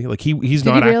this movie? Like he's Did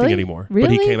not he really? acting anymore, but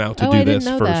Really? he came out to Oh, do I didn't this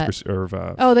know for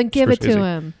that. Then give it to Scorsese.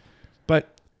 him.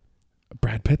 But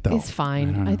Brad Pitt though, He's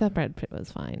fine. I thought Brad Pitt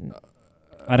was fine.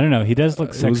 I don't know. He does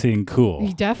look sexy and cool.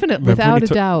 He definitely, Remember when without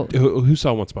he a doubt. Who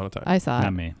saw Once Upon a Time? I saw it.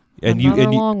 Not me. And Another you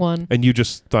long one. and you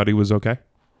just thought he was okay?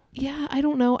 Yeah, I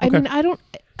don't know. Okay. I mean, I don't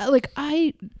like.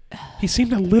 He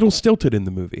seemed a little stilted in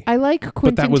the movie. I like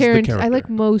Quentin was the Tarantino. I character. like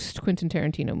most Quentin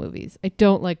Tarantino movies. I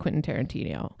don't like Quentin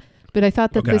Tarantino, but I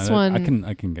thought that this one,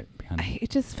 I can get behind. it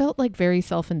just felt like very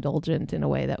self-indulgent in a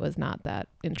way that was not that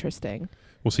interesting.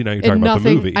 Well, see, now you're talking about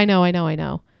the movie. I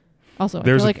know. Also, I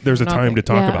There's feel a- like there's a nothing- time to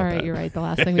talk yeah, about all right, that. You're right. The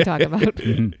last thing we talk about.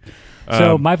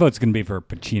 So my vote's going to be for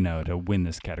Pacino to win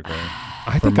this category.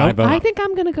 I think my vote. I think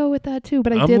I'm gonna go with that too.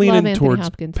 But I I'm did love leaning Anthony towards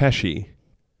Hopkins. Pesci.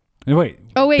 Wait.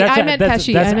 Oh wait, That's- I meant that's-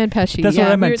 Pesci. that's- I meant Pesci. that's what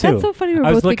I meant, That's too. so funny. We're I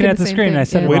was both looking thinking at the same screen and thing. I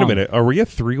said, Yeah. Wait a wrong. minute. Are we a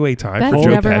three-way tie That's for Joe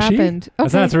never Pesci? happened. Okay.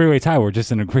 That's not a three-way tie. We're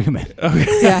just in agreement.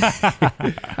 Yeah.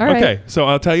 All right. Okay, so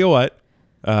I'll tell you what.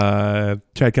 Chad,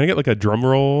 can I get like a drum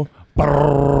roll?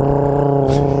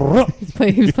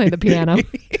 He was playing the piano.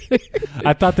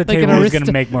 I thought the Like table was going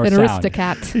to make more an sound.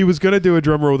 Aristocat. He was gonna do a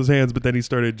drum roll with his hands, but then he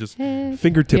started just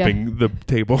finger tipping the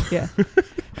table. Yeah.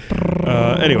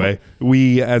 Anyway,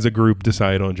 we as a group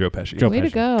decide on Joe Pesci. Joe Way to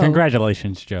Pesci. go.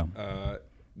 Congratulations, Joe.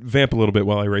 Vamp a little bit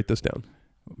while I write this down.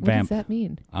 What Vamp. does that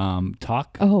mean?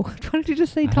 Talk. Oh, why don't you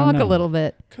just say don't talk a know. little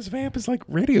bit? Because Vamp is like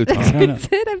radio I talk. don't know. That's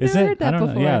it. I've Is never it? heard that I don't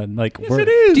before. know. Yeah, like Yes, we're- it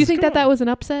is. Do you think Come that was an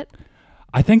upset?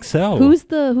 I think so. Who's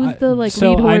the like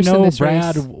so lead horse I know in this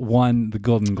Brad race? won the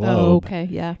Golden Globe. Oh, okay,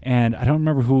 yeah. And I don't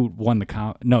remember who won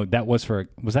the No, that was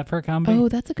that for a comedy? Oh,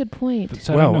 that's a good point.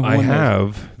 So don't Well, know who I won those.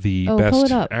 have the Oh, pull best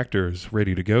it up. actors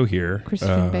ready to go here.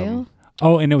 Christian Bale.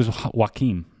 Oh, and it was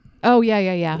Joaquin. Oh,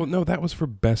 yeah. Well, no, that was for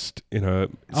best in a.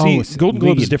 Oh, See, it's Golden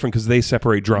Globe is lead. different because they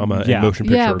separate drama Yeah. and motion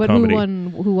picture Yeah, or but comedy.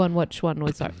 who won which one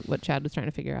was what Chad was trying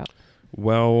to figure out.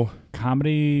 Well,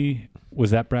 Comedy,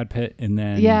 was that Brad Pitt? And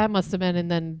then Yeah, it must have been, and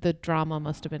then the drama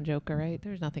must have been Joker, right?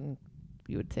 There's nothing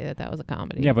you would say that was a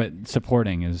comedy. Yeah, but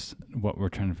supporting is what we're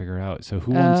trying to figure out. So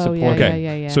who won Oh, supporting? yeah,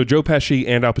 okay. yeah. So Joe Pesci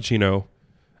and Al Pacino.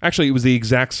 Actually, it was the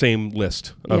exact same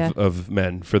list of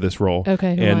men for this role.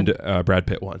 Okay, who and Brad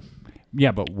Pitt won.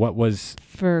 Yeah, but what was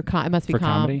it must be For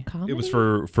comedy? It was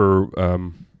for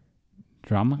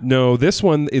drama? no. This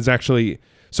one is actually.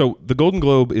 So the Golden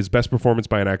Globe is best performance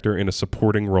by an actor in a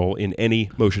supporting role in any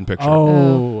motion picture.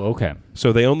 Oh, okay.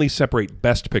 So they only separate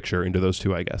best picture into those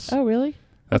two, I guess. Oh, really?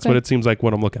 That's okay. what it seems like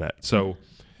when I'm looking at. So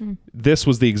this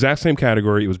was the exact same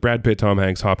category. It was Brad Pitt, Tom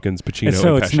Hanks, Hopkins, Pacino, And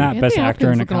so and it's Pesci. not best Anthony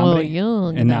actor in a Hopkins looking a little comedy,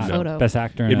 young in and that not photo. best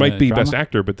actor. In It might a be drama? best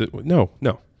actor, but no.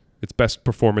 It's best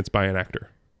performance by an actor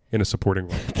in a supporting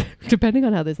role. Depending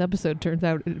on how this episode turns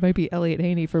out, it might be Elliot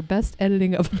Haney for best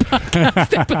editing of a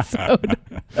podcast episode.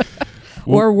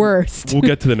 Or worst. We'll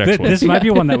get to the next one. This might be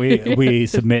one that we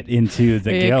submit into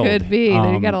the It guild. could be.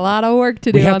 They got a lot of work to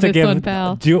we do have on to this give, one,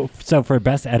 pal. So for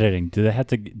best editing,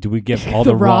 do we give all The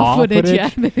the, raw footage,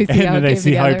 yeah, and then they see and how then it they came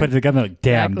see how he together. put it together. Like,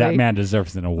 damn, Exactly. that man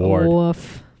deserves an award.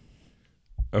 Woof.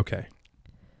 Okay.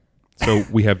 So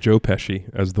we have Joe Pesci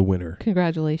as the winner.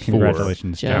 Congratulations.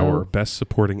 Congratulations, Joe. Our best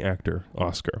supporting actor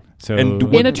Oscar. So And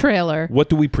In a trailer. What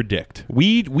do we predict?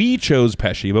 We chose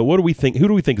Pesci, but what do we think? Who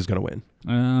do we think is going to win?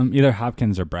 either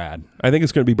Hopkins or Brad. I think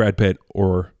it's going to be Brad Pitt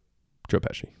or Joe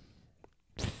Pesci.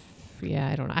 Yeah,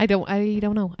 I don't know.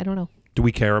 I don't know. Do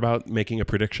we care about making a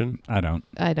prediction? I don't.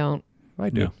 I don't.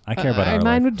 I do. No, I care about our mine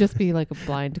life. would just be like a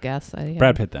blind guess.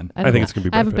 Brad Pitt then. I think it's going to be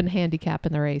Brad I haven't Pitt. been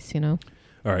handicapping the race, you know.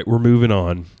 All right, we're moving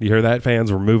on. You hear that,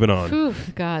 fans? We're moving on. Ooh,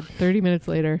 God, 30 minutes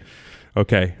later.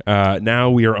 Okay,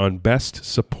 now we are on Best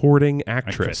Supporting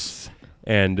Actress.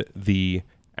 And the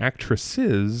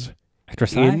actresses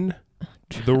in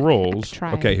the roles.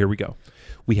 Okay, here we go.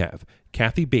 We have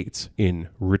Kathy Bates in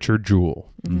Richard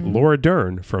Jewell, Laura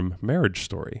Dern from Marriage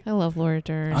Story, I love Laura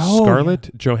Dern. Oh,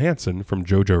 Scarlett Johansson from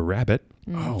Jojo Rabbit,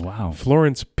 Oh wow.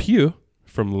 Florence Pugh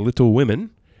from Little Women,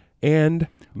 and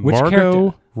Which Margot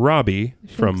character? Robbie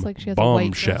She from looks like she has a white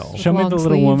Bombshell. dress. Show me long the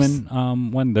Little sleeves.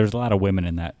 Woman one. There's a lot of women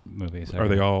in that movie. So Are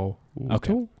they all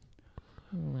Okay. little?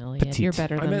 Well, yeah, Petite. you're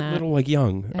better I than meant that. little like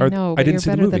young. I know, but I didn't you're see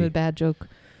the better than movie. a bad joke.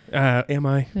 Am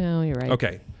I? No, you're right.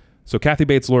 Okay. So Kathy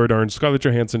Bates, Laura Dern, Scarlett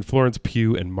Johansson, Florence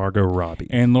Pugh, and Margot Robbie.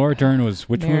 And Laura Dern was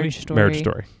which Marriage movie? Story. Marriage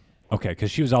Story. Okay,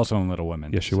 because she was also in Little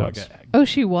Women. Yes, she was. Oh,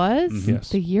 she was? Mm-hmm. Yes.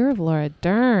 The year of Laura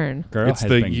Dern. Girl it's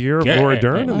the year of Laura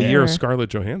Dern and the year of Scarlett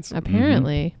Johansson.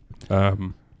 Apparently.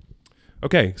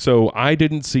 Okay, so I've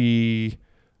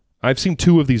seen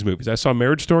 2 of these movies. I saw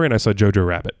Marriage Story and I saw Jojo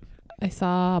Rabbit. I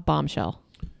saw Bombshell.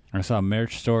 I saw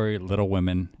Marriage Story, Little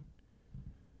Women.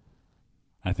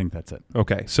 I think that's it.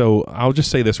 Okay, so I'll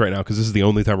just say this right now because this is the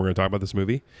only time we're going to talk about this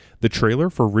movie. The trailer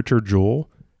for Richard Jewell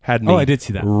had me I did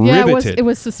see that. riveted. Yeah, it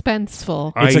was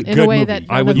suspenseful It's a in good a way movie. that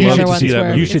I none would of the love other to ones see that were.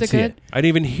 movie. You Is should it see good? it. I didn't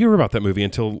even hear about that movie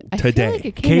until I today. feel like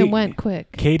it came and went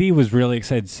quick. Katie was really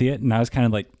excited to see it, and I was kind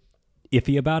of like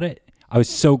iffy about it. I was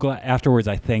so glad afterwards.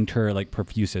 I thanked her like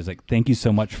profusely. I was like, "Thank you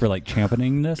so much for like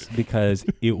championing this because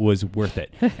it was worth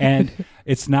it." And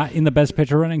it's not in the best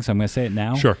picture running, so I'm going to say it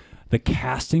now. Sure. The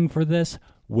casting for this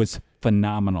was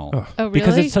phenomenal. Oh, really?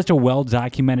 Because it's such a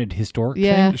well-documented historic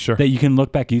thing Sure. that you can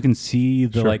look back, you can see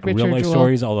the like Richard real life Jewell.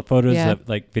 stories, all the photos, the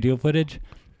like video footage.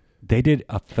 They did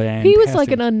a fantastic. He was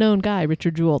like an unknown guy,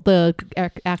 Richard Jewell, the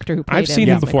actor who played him. I've seen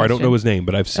him That's my before. I don't know question. his name,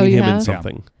 but I've seen you him in have?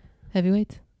 something.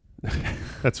 Heavyweights?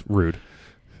 That's rude.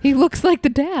 He looks like the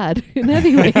dad in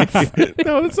Heavyweights.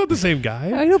 No, that's not the same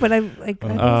guy. I know, but that was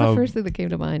the first thing that came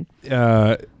to mind.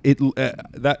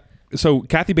 So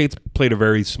Kathy Bates played a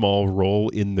very small role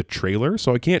in the trailer,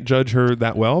 so I can't judge her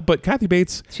that well. But Kathy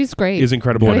Bates, she's great, is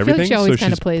incredible but in I feel everything. like she always so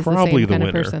kind she's of plays probably the same kind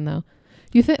winner. of person, though.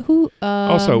 You think who?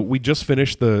 Also, we just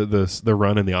finished the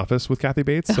run in The Office with Kathy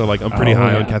Bates, so like I'm pretty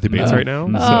high on Kathy Bates right now.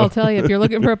 Oh, So. I'll tell you, if you're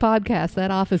looking for a podcast,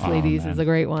 that Office Ladies man. is a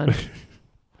great one.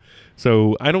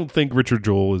 So I don't think Richard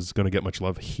Jewell is going to get much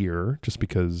love here, just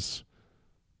because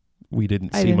we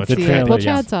didn't see much. See it. trailer, Well,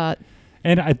 yeah. Chad saw it.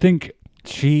 And I think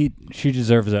she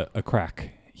deserves a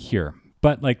crack here.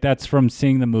 But like that's from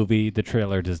seeing the movie. The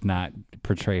trailer does not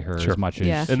portray her as much as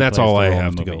Yeah. And that's she plays all the I role in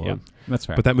have the to go movie. on. Yeah, that's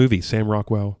fair. But that movie, Sam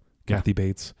Rockwell, Kathy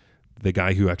Bates, the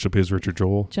guy who actually plays Richard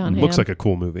Jewell, John looks Hamm. like a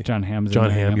cool movie. John Hamm.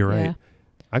 You're right. Yeah.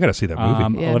 I got to see that movie. Yeah,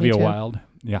 me Olivia too. Wilde.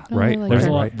 Yeah, Oh, Right. I like There's her.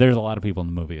 a lot. There's a lot of people in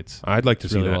the movie. It's I'd like to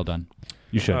see really that. well done.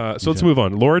 You should. So let's move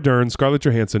on. Laura Dern, Scarlett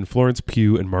Johansson, Florence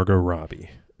Pugh, and Margot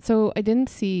Robbie. So I didn't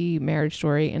see Marriage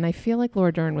Story, and I feel like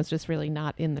Laura Dern was just really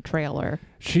not in the trailer.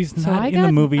 She's So not I in got-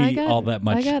 the movie I got- all that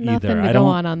much I got either. nothing to I go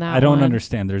don't. on that I don't one.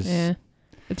 understand. There's Yeah,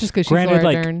 it's just because she's granted, Laura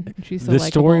like, Dern. She's so the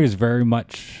likable. story is very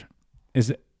much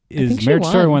is think she Marriage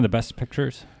Story won. one of the best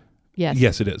pictures. yes.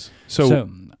 Yes, it is. So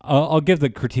I'll give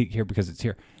the critique here because it's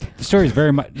here. The story is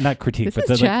very much not critique, This but is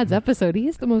the, Chad's episode. He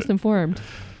is the most informed.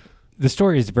 the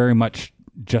story is very much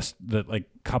just the like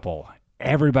couple.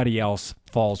 Everybody else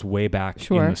falls way back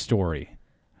Sure. in the story.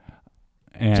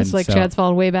 And Just like so, Chad's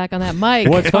falling way back on that mic.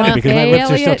 Well, it's funny because my Hey, lips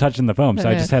are still Elliot. touching the foam, so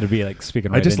I just had to be like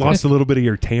speaking. I Right just into lost it. a little bit of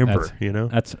your timbre,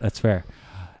 That's that's fair.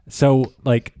 So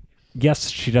like, yes,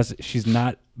 she does. She's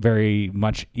not very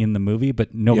much in the movie,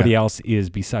 but nobody else is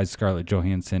besides Scarlett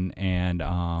Johansson and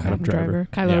Adam Driver.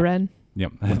 Kylo Yeah. Ren.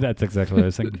 Yep, that's exactly what I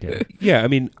was thinking. Yeah. Yeah, I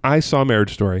mean, I saw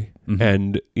Marriage Story,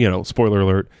 and spoiler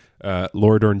alert,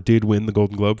 Laura Dern did win the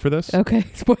Golden Globe for this. Okay,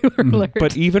 spoiler alert.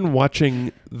 But even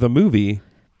watching the movie,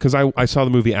 because I saw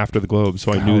the movie after the Globe,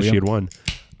 so I knew that she had won.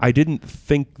 I didn't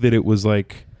think that it was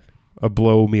like a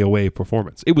blow me away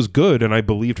performance. It was good, and I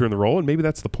believed her in the role, and maybe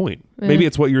that's the point. Maybe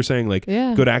it's what you're saying, like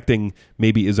good acting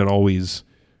maybe isn't always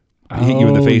hit you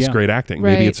in the face, great acting.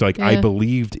 Maybe it's like I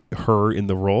believed her in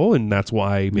the role, and that's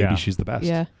why maybe she's the best.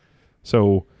 Yeah.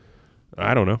 So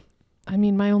I don't know. I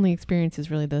mean, my only experience is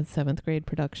really the 7th grade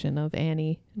production of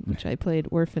Annie, which I played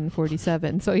Orphan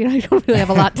 47. So, I don't really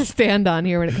have a lot to stand on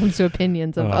here when it comes to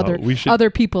opinions of other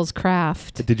people's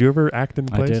craft. Did you ever act in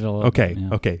plays? I did a little Okay, bit, yeah.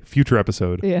 okay. Future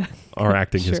episode. Yeah. Our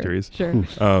acting Sure, histories. Sure.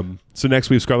 So next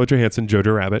we have Scarlett Johansson,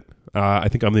 Jojo Rabbit. I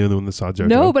think I'm the only one that saw Jojo.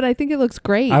 No, but I think it looks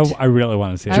great. I really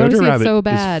want to see it. I wanna Jojo see it Rabbit so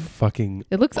bad. is fucking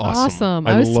It looks awesome.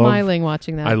 I I was love- smiling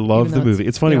watching that. I love even the though movie.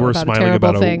 It's funny we're about a smiling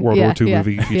about a terrible World thing. War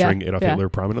II movie featuring Adolf Hitler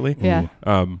prominently. Yeah.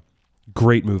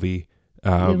 Great movie.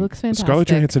 It looks fantastic. Scarlett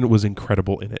Johansson was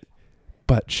incredible in it,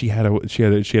 but she had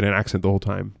an accent the whole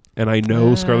time. And I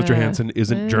know Scarlett Johansson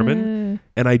isn't German,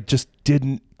 and I just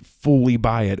didn't fully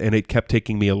buy it, and it kept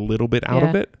taking me a little bit out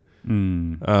of it.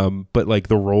 But like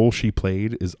the role she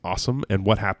played is awesome, and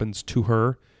what happens to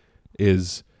her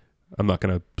is, I'm not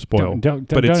going to spoil,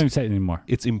 Don't even say it anymore.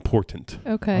 it's important.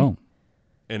 Okay. Oh,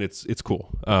 And it's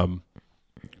cool.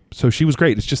 So she was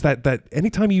great. It's just that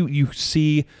anytime you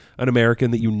see an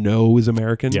American that you know is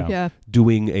American Yeah.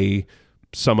 doing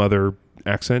some other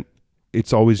accent,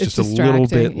 it's always It's just a little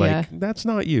bit distracting, like, that's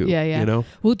not you. Yeah, yeah. You know?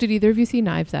 Well, did either of you see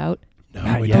Knives Out? No, Not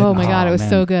I yet. didn't. Oh my God, it was man.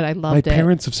 so good. I My loved it.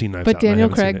 parents have seen Knives But Out, and I Daniel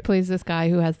haven't seen Craig it. plays this guy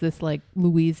who has this like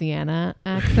Louisiana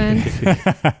accent,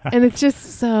 and it's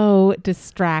just so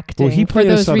distracting. Well, he for played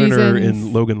a those Southerner reasons.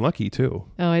 in Logan Lucky too.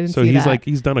 Oh, I didn't So see he's that. like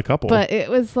he's done a couple. But it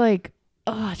was like,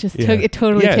 oh, just Yeah. took it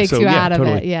totally Yeah, takes so, you yeah, out of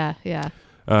totally. it. Yeah, yeah.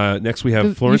 Next we have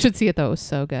You Florence. should see it though. It was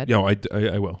so good. No, I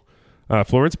will.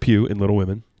 Florence Pugh in Little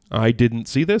Women. I didn't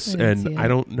see this, I didn't see and it. I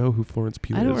don't know who Florence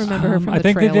Pugh I don't is. remember her from I the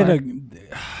think trailer. they did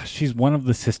she's one of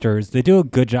the sisters. They do a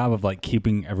good job of like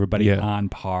keeping everybody Yeah. on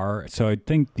par. So I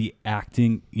think the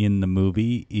acting in the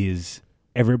movie is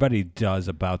everybody does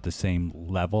about the same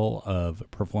level of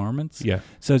performance. Yeah,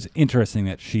 So it's interesting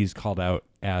that she's called out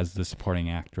as the supporting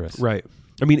actress. right.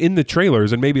 I mean, in the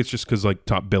trailers, and maybe it's just because like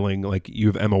top billing, like you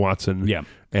have Emma Watson, Yeah.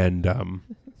 and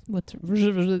What's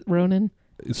Ronan?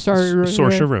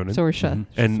 Saoirse Ronan, Saoirse. Mhm.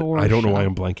 and I don't know why Saoirse.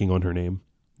 I'm blanking on her name.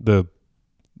 The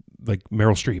like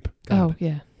Meryl Streep. Oh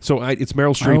yeah, So it's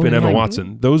Meryl Streep Oh, and Emma yeah.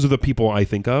 Watson. Those are the people I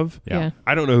think of. yeah.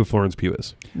 I don't know who Florence Pugh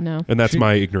is, No. and that's She-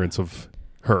 my ignorance of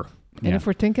her. And Yeah. if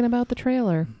we're thinking about the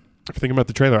trailer, If thinking about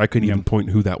the trailer, I couldn't Yeah. even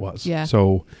point who that was. Yeah.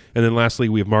 So, and then lastly,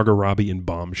 we have Margot Robbie in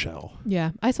Bombshell.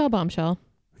 yeah, I saw Bombshell.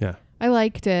 Yeah. I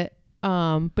liked it.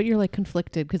 But you're like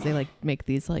conflicted because they like make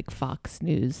these like Fox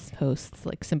News hosts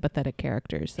like sympathetic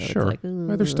characters. So Sure. it's like,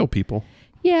 Well, they're still people.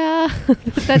 yeah,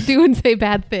 that do and say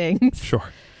bad things. Sure.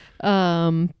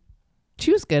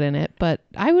 She was good in it, but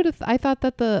I thought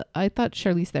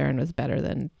Charlize Theron was better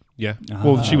than Yeah.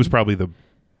 Well, she was Um, probably the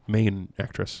main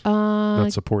actress,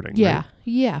 not supporting. yeah, right?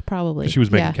 yeah, probably. She was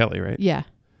Megyn yeah. Kelly, right? Yeah.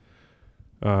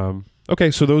 Okay,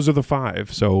 so those are the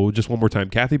 5. So just one more time: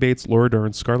 Kathy Bates, Laura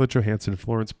Dern, Scarlett Johansson,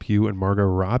 Florence Pugh, and Margot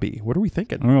Robbie. What are we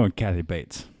thinking? I'm going with Kathy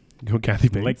Bates. Go Kathy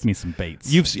Bates. Like me some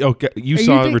Bates. You you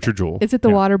saw think- Richard Jewell, Is it the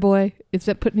Yeah. Water Boy? Is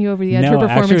that putting you over the edge? no, Her actually,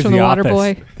 performance it was from the Water Office.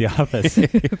 Boy. The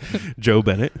Office. Joe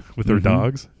Bennett with her Mhm.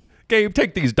 dogs. Gabe,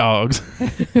 take these dogs.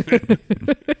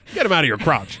 Get them out of your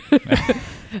crotch.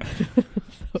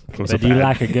 But do you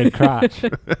like a good crotch?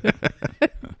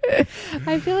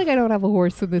 I feel like I don't have a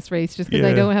horse in this race just because I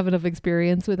Yeah. don't have enough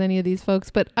experience with any of these folks.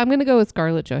 But I'm gonna go with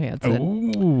Scarlett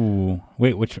Johansson. Ooh.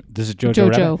 Wait, which this is Jojo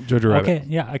Rabbit? Jojo Rabbit. Okay,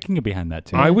 yeah, I can get behind that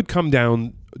too. I would come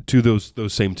down to those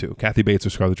same 2, Kathy Bates or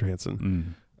Scarlett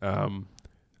Johansson. Mm.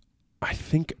 I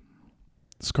think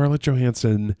Scarlett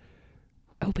Johansson.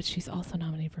 Oh, but she's also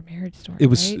nominated for Marriage Story. It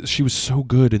was right? she was so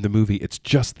good in the movie. It's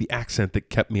just the accent that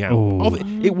kept me out. Oh.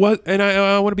 It was, and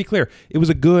I want to be clear. It was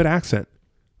a good accent.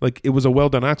 Like it was a well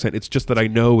done accent. It's just that I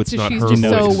know it's So not she's her just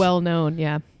voice. so well known.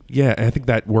 Yeah, Yeah, I think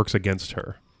that works against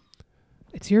her.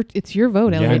 it's your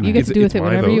vote, Yeah, Elliot. You man. get It's- to do with it's it my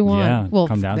whatever vote. you want. Yeah, well,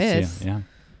 come down this. to you.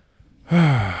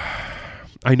 Yeah.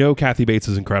 I know Kathy Bates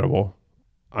is incredible.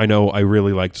 I know I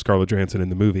really liked Scarlett Johansson in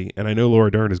the movie, and I know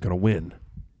Laura Dern is going to win.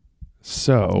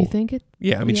 So You think it?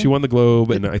 yeah, I mean Yeah. she won the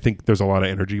Globe, and I think there's a lot of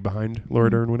energy behind Laura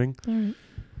Dern winning. All right.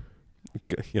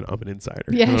 You know, I'm an insider.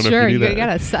 I Yeah, don't know if sure. knew You that. got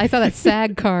I saw that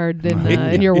SAG card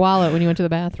in your wallet when you went to the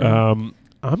bathroom.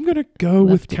 I'm gonna go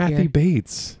with Left it Kathy here.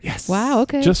 Bates. Yes. Wow.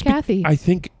 Okay, Just be- Kathy. I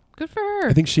think Good for her.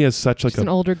 I think she has such like She's an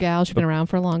older gal. She's been around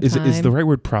for a long is time. is the right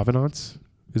word provenance?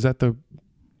 Is that the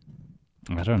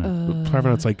I don't know.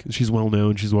 provenance? Like she's well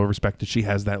known, she's well respected, she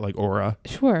has that like aura.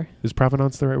 Sure. Is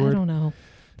provenance the right I word? don't know.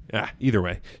 Either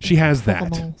way, she has that.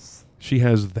 Provenance. She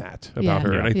has that about Yeah.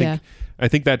 her, and Yeah. I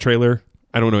think that trailer.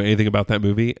 I don't know anything about that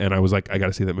movie, and I was like, I got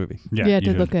to see that movie. Yeah, Yeah, you it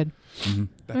did look good. Mhm.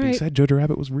 That All being right. said, Jojo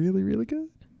Rabbit was really, really good.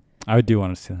 I do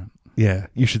want to see that. Yeah,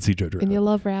 you should see Jojo And Rabbit. you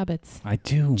love rabbits. I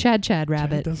do. Chad Chad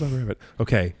Rabbit. does love Rabbit.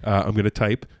 Okay, I'm gonna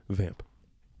type Vamp.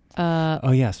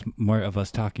 Oh yes, more of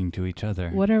us talking to each other.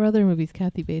 What are other movies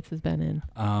Kathy Bates has been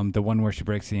in? The one where she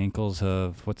breaks the ankles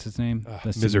of what's his name?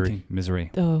 The Stephen Misery. King-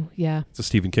 Misery. Oh, yeah. It's a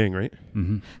Stephen King, right?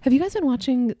 Mm-hmm. Have you guys been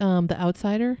watching The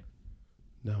Outsider?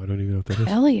 No, I don't even know what that is.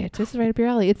 Elliot, this is right up your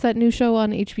alley. It's that new show on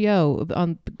HBO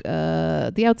on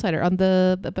The Outsider on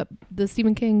the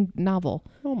Stephen King novel.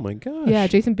 Oh my gosh. Yeah,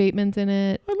 Jason Bateman's in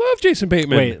it. I love Jason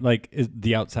Bateman. Wait, like is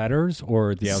The Outsiders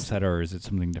or The Outsider, or is it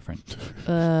something different?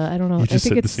 I don't know. you I just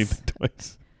think said the it's same thing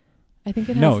twice. I think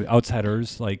it has. No,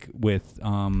 Outsiders, like with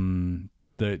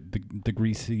the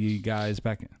greasy guys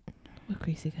back, What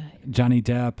greasy guy? Johnny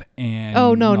Depp and.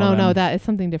 Oh no, all no, no. them. That is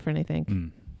something different. I think.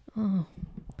 Mm. Oh.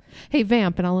 Hey,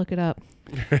 Vamp, and I'll look it up.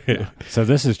 So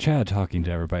this is Chad talking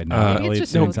to everybody now. I think it's Elliot's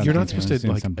just doing notes. You're something. not supposed to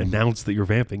Doing like something. announce that you're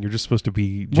vamping. You're just supposed to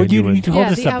be Well, genuine. you told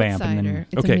Yeah, us The to vamp, and Outsider. then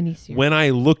It's a okay, miniseries. when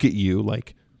I look at you,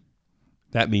 like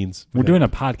that means we're doing a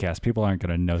podcast. People aren't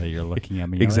going to know that you're looking at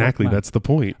me. exactly. Come on. That's the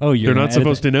point. Oh, you're they're gonna not edit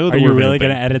supposed it? to know that Are you we're really vamping.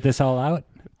 going to edit this all out?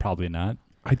 Probably not.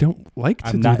 I don't like to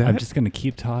I'm do not. that. I'm just going to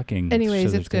keep talking. Anyways, so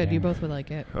it's there's good. You air. both would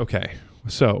like it. Okay,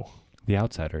 so The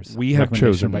Outsiders. We have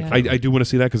chosen. Recommendation by I do want to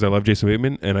see that because I love Jason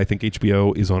Bateman, and I think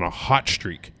HBO is on a hot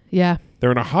streak. Yeah.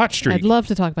 They're on a hot streak. I'd love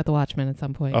to talk about The Watchmen at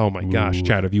some point. Oh my gosh,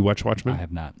 Chad, have you watched Watchmen? I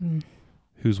have not.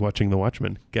 Who's watching The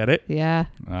Watchmen? Get it? Yeah,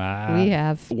 we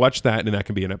have. Watch that, and that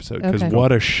can be an episode because Okay.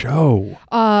 what a show!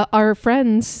 Our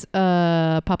friend's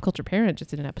Pop Culture Parent just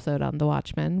did an episode on The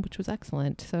Watchmen, which was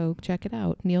excellent. So check it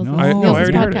out. Niels' No. I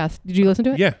already heard podcast. Did you listen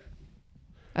to it? Yeah,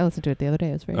 I listened to it the other day.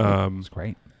 It was very good. It's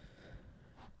great.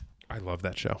 I love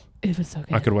that show. It was so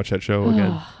good. I could watch that show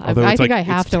again. I it's think I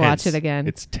have to watch it again.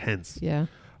 It's tense. Yeah.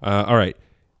 All right.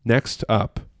 Next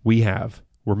up,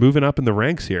 we're moving up in the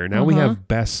ranks here. Now we have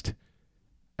Best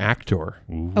Actor.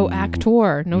 Oh,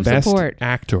 actor, no Best support.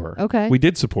 Actor. Okay. We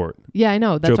did support. Yeah, I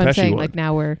know. That's Joe what I'm Pesci saying. won. Like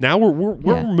now we're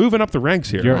We're Yeah. moving up the ranks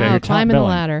here. You're- okay? you're top climbing the billing.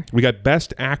 ladder. We got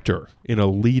Best Actor in a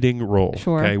leading role.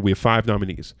 Sure. Okay. We have 5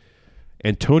 nominees.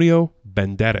 Antonio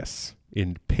Banderas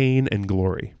in Pain and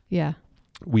Glory. Yeah.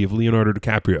 We have Leonardo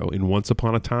DiCaprio in Once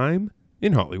Upon a Time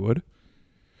in Hollywood.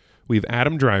 We have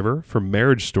Adam Driver for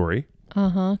Marriage Story.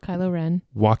 Kylo Ren.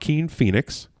 Joaquin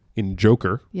Phoenix in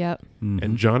Joker. Yep.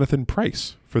 And Jonathan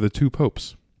Pryce for The Two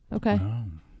Popes. Okay.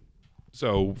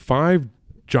 So 5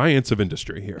 giants of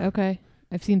industry here. Okay.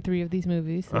 I've seen 3 of these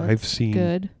movies. So I've that's seen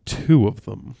good. 2 of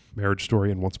them. Marriage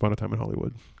Story and Once Upon a Time in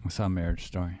Hollywood. I saw Marriage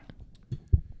Story.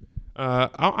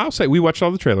 I'll say we watched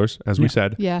all the trailers, as we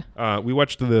said. Yeah. We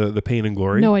watched the Pain and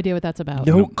Glory. No idea what that's about.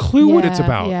 No clue what it's Yeah,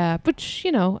 about. Yeah, but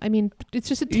I mean, it's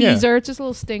just a Yeah. teaser. It's just a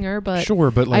little stinger, but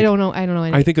Sure, but like, I don't know.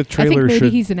 Anything. I think a trailer I think maybe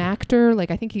should. he's an actor. Like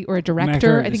I think or a director.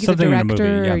 actor, I think he's a something in a movie,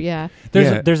 director. yeah.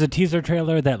 Yeah. There's a teaser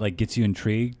trailer that like gets you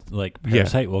intrigued, like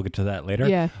Parasite. We'll get to that later.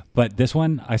 Yeah. But this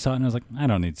one, I saw it and I was like, I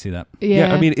don't need to see that.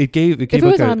 Yeah. I mean, it gave if it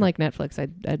like was a, on like Netflix,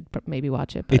 I'd maybe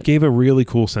watch it. But it gave a really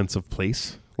cool sense of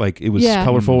place. Like it was Yeah.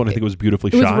 colorful, and I think it was beautifully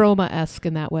it was shot. Roma-esque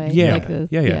in that way. Yeah. Like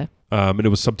Yeah. And it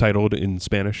was subtitled in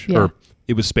Spanish, Yeah. or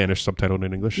it was Spanish subtitled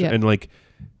in English, Yeah. and like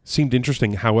seemed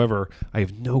interesting. However, I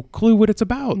have no clue what it's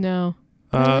about. No.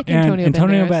 Uh, I like And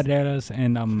Antonio Banderas. Banderas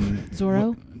and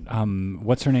Zorro.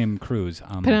 what's her name? Cruz.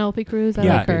 Penelope Cruz. I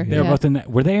yeah, like her. they were yeah. both in that.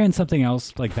 Were they in something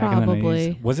else like back in the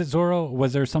Probably. 90s? Was it Zorro?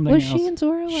 Was there something Was else? she in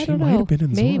Zorro? I She don't might know. have been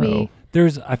in Maybe.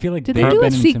 Zorro. I feel like Did they've they do a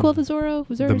been in sequel some- to Zorro?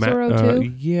 Was there The a ma- Zorro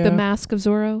too? yeah. The Mask of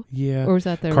Zorro? Yeah. Or was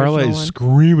that the Carla original is one?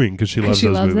 screaming because she loves She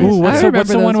those loves movies. it? Ooh, I what's remember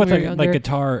the those one with when we the were like younger.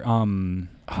 guitar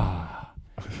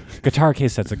guitar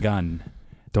case that's a gun?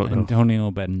 Don't know.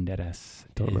 Antonio Banderas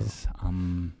Don't know. is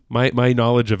My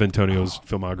knowledge of Antonio's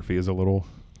filmography is a little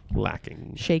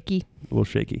lacking, Shaky. a little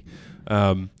shaky.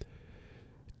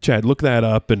 Chad, look that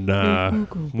up, and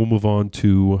we'll move on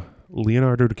to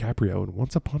Leonardo DiCaprio and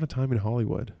Once Upon a Time in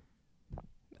Hollywood.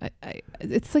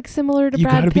 It's like similar to You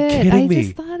Brad gotta be Pitt. kidding I me.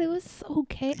 just thought it was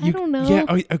okay. I don't know.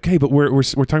 Yeah, okay, but we're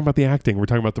talking about the acting. We're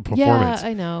talking about the performance. Yeah,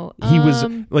 I know. He was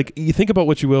like, you think about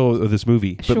what you will of this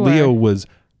movie, but Sure. Leo was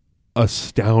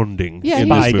astounding Yeah, in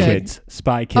he was Spy this movie. good. Kids.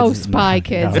 Spy Kids. Oh, is Spy not-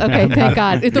 Kids. no. Okay, thank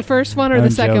God. It's the first one or the I'm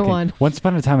second joking. one? Once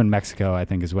Upon a Time in Mexico, I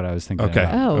think is what I was thinking. Okay.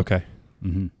 About. Oh. Okay.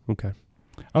 hmm Okay.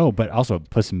 Oh, but also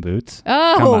Puss in Boots.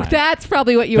 Come Oh, on. that's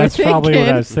probably what you That's were thinking. probably what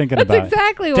I was thinking That's about.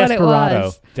 exactly what it Desperado.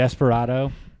 was.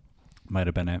 Desperado might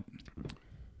have been it.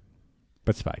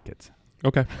 But Spy Kids.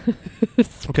 Okay.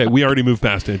 Okay. We already moved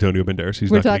past Antonio Banderas.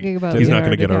 He's We're not gonna- talking about He's not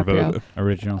going to get our Leonardo vote.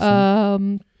 Original.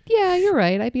 Sin. Yeah, you're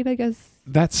right. I mean, I guess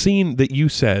That scene that you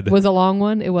said was a long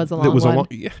one. It was a long that was one. a long.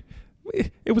 Yeah,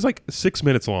 it was like 6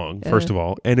 minutes long. Yeah. First of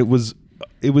all, and it was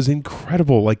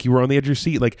incredible. Like you were on the edge of your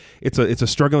seat. Like it's a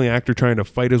struggling actor trying to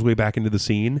fight his way back into the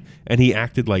scene, and he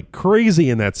acted like crazy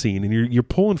in that scene, and you're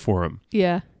pulling for him.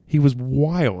 Yeah. He was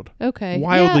wild. Okay.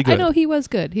 Wildly yeah, good. I know he was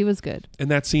good. He was good.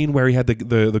 And that scene where he had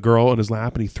the girl on his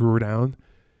lap and he threw her down,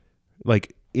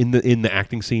 like in the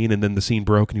acting scene, and then the scene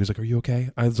broke, and he was like, "Are you okay?"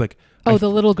 I was like, Oh, the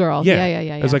little girl. Yeah.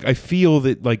 Yeah. I was like, I feel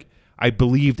that like I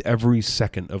believed every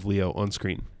second of Leo on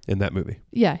screen in that movie.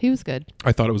 yeah, he was good.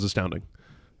 I thought it was astounding.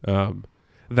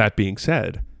 That being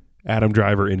said, Adam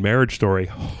Driver in Marriage Story,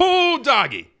 oh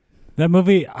doggy, That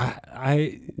movie,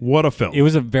 I what a film! it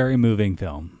was a very moving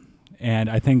film.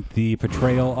 And I think the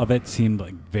portrayal of it seemed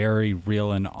like very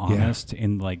real and honest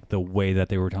in like the way that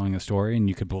they were telling the story. And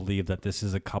you could believe that this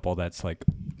is a couple that's like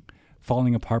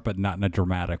falling apart, but not in a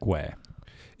dramatic way.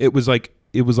 It was like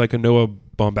a Noah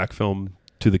Baumbach film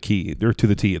to the T.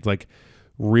 It's like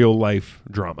real life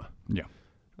drama.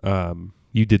 Yeah.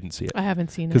 You didn't see it I haven't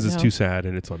seen it because it's no. too sad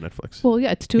and it's on Netflix. Well,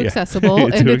 yeah, it's too Yeah. accessible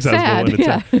It's and too it's accessible sad. and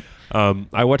it's sad.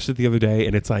 I watched it the other day,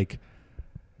 and it's like,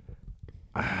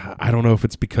 I don't know if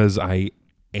it's because I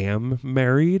am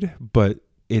married, but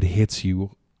it hits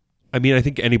you. I mean, I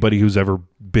think anybody who's ever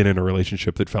been in a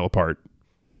relationship that fell apart,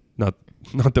 not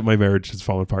that my marriage has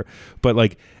fallen apart, but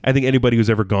like I think anybody who's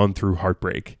ever gone through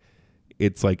heartbreak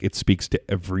it's like it speaks to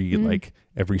every like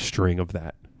every string of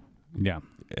that. Yeah.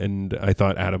 And I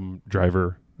thought Adam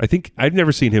Driver, I think I've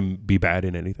never seen him be bad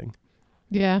in anything.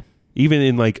 Yeah. Even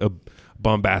in like a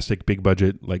bombastic big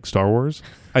budget like Star Wars,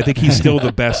 I think he's still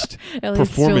the best Elliot's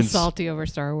performance. still salty over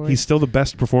Star Wars. He's still the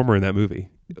best performer in that movie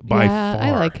by far.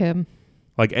 I like him.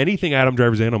 Like anything Adam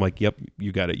Driver's in, I'm like, yep,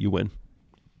 you got it, you win.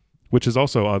 Which is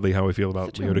also oddly how I feel about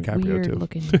Such Leo a DiCaprio weird too.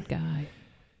 looking guy.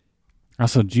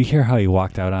 Also, did you hear how he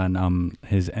walked out on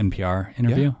his NPR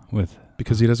interview with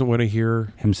Because he doesn't want to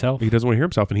hear himself? he doesn't want to hear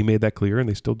himself, and he made that clear, and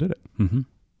they still did it. Mm-hmm.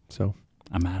 So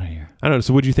I'm out of here. I don't know.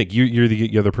 So what do you think? You're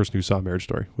the other person who saw Marriage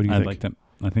Story. What do you I think? liked him.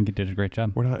 I think he did a great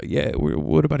job. We're not. Yeah.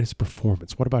 What about his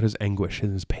performance? What about his anguish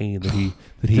and his pain that he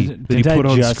Did put I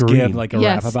on just screen? give like a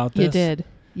Yes, rap about this? you did.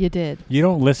 You did. You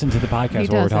don't listen to the He podcast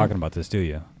while we're doesn't. talking about this, do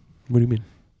you? What do you mean?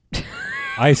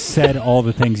 I said all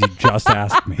the things you just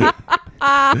asked me.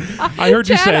 I heard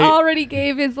you Chad say. already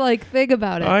gave his like thing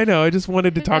about it. I know. I just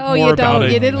wanted to talk no, more you about don't.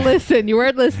 it. You didn't listen. You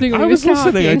weren't listening when I he was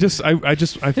listening.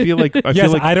 talking. I feel like I Yes,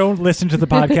 feel like I don't listen to the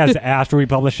podcast after we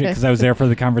publish it because I was there for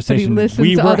the conversation. listens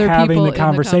We to were other having people the in the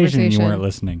conversation and you conversation. weren't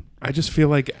listening. I just feel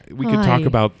like we could Hi. talk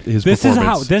about his This is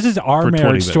performance. this is our for 20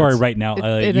 marriage story minutes. right now.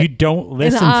 It- You don't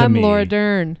listen and to I'm me. Laura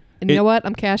Dern. And you It- know what?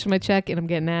 I'm cashing my check and I'm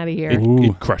getting out of here. Ooh.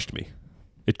 It crushed me.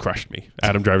 It crushed me.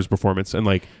 Adam Driver's performance, and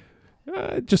like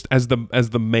just as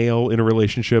the male in a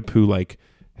relationship who like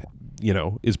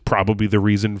is probably the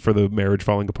reason for the marriage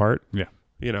falling apart. Yeah.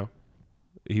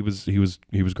 He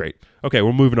was great. Okay,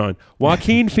 we're moving on.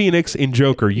 Joaquin Phoenix in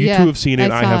Joker. You Yeah, two have seen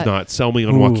it. I I saw have it. not. Sell me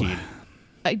on Ooh. Joaquin.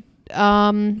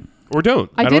 Or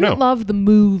don't. I don't didn't know. love the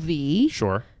movie,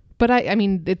 Sure. but I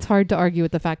mean, it's hard to argue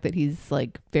with the fact that he's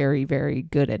like very, very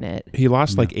good in it. He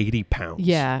lost like 80 pounds.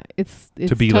 Yeah, it's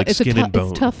To be, like, skin and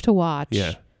bone. It's tough to watch.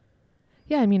 Yeah.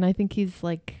 Yeah, I mean, I think he's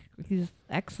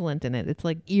excellent in it. It's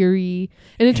like eerie,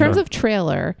 and in terms Yeah. of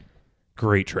trailer,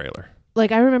 Great trailer.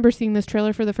 like I remember seeing this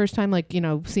trailer for the first time, like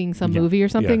seeing some Yeah. movie or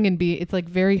something, and it's like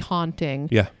very haunting.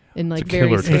 Yeah. And like a very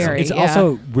killer trailer. scary. It's yeah.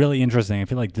 also really interesting. I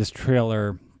feel like this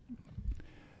trailer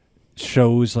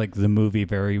shows like the movie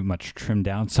very much trimmed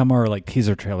down. Some are like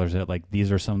teaser trailers that like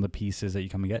these are some of the pieces that you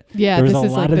come and get. Yeah, There's this a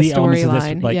is lot like of the the elements of this.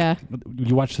 storyline. Like Yeah,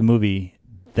 you watch the movie,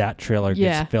 that trailer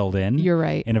Yeah. gets filled in you're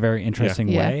right. in a very interesting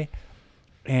Yeah. way.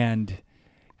 And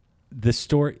the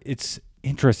story, it's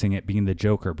interesting it being the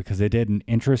Joker because they did an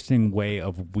interesting way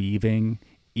of weaving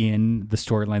in the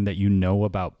storyline that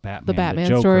about Batman, The Batman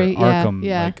Joker, story, yeah, Arkham,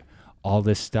 yeah. like all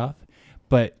this stuff,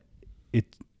 but it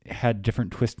had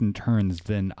different twists and turns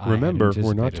than I had Remember,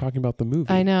 we're not anticipated. talking about the movie.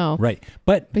 I know. Right,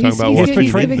 but But Talking about he's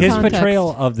Joaquin. giving his context.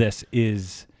 portrayal of this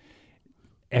is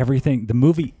everything. The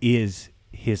movie is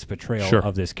his portrayal Sure.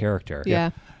 of this character.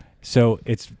 Yeah. So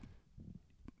it's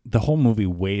the whole movie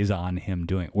weighs on him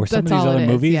doing it. Where some That's of these all other it is,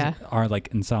 movies yeah. are like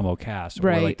ensemble cast or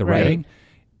Right, like the right. writing.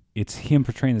 It's him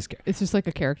portraying this character. It's just like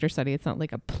a character study. It's not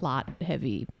like a plot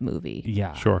heavy movie.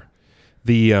 Yeah. Sure.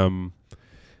 The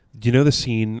do you know the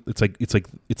scene? It's like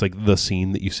the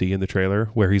scene that you see in the trailer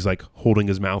where he's like holding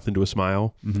his mouth into a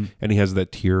smile Mm-hmm. and he has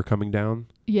that tear coming down,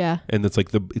 Yeah. and it's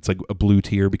like a blue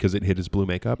tear because it hit his blue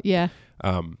makeup. Yeah.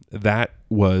 That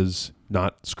was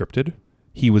not scripted.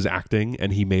 He was acting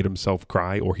and he made himself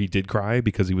cry, or he did cry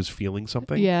because he was feeling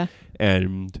something. Yeah.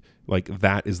 And like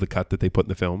that is the cut that they put in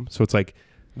the film. So it's like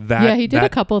that. Yeah, he did that, a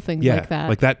couple of things yeah, like that.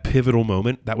 Like that pivotal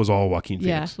moment. That was all Joaquin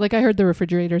yeah. Phoenix. Like I heard the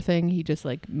refrigerator thing he just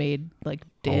like made like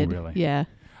did. really? Yeah.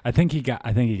 I think he got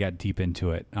deep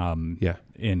into it. Yeah.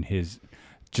 In his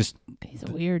just He's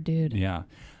a weird dude. yeah.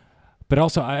 But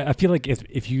also, I feel like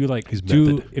if you like His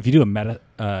do method. if you do a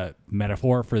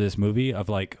metaphor for this movie of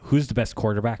like who's the best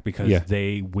quarterback because Yeah.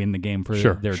 they win the game for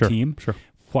Sure, their sure, team, Sure.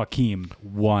 Joaquin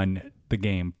won the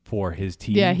game for his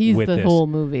team. Yeah, he's with the this. whole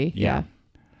movie. Yeah. Yeah.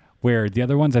 Where the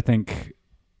other ones, I think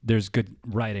there's good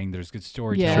writing, there's good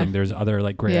storytelling, Yeah. there's other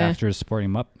like great Yeah. actors supporting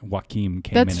him up. Joaquin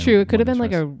came in. That's true. and It could have won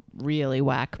been this like race. a really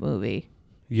whack movie.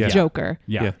 Yeah. Joker.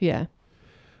 Yeah. Yeah. Yeah.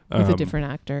 With a Um,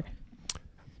 different actor.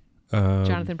 um,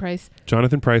 Jonathan Price.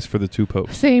 Jonathan Price for the Two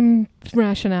Popes. Same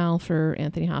rationale for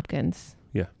Anthony Hopkins.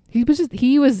 Yeah. He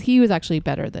was actually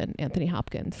better than Anthony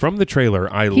Hopkins. From the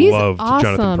trailer, I He's loved awesome.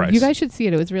 Jonathan Price. You guys should see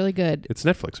it. It was really good. It's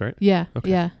Netflix, right? Yeah.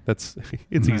 Okay. Yeah. That's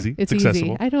it's Mhm. easy. It's accessible.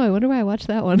 easy. I know. I wonder why I watched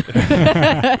that one.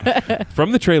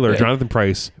 From the trailer, Jonathan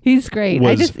Price. He's great.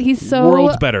 Was he's so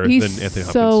worlds better he's than Anthony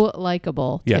Hopkins. so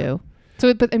likable Yeah. too.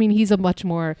 So, but I mean, he's a much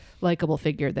more likable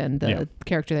figure than the Yeah.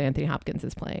 character that Anthony Hopkins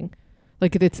is playing.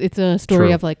 Like it's a story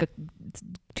True. of like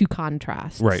two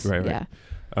contrasts. Right. Yeah.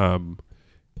 Um,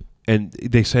 and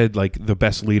they said like the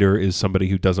best leader is somebody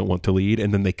who doesn't want to lead,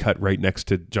 and then they cut right next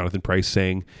to Jonathan Pryce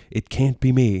saying it can't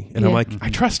be me, and I'm like, I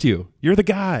trust you. You're the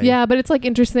guy. Yeah, but it's like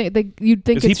interesting. You'd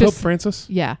think is it's he Pope just Francis?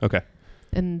 Yeah. Okay.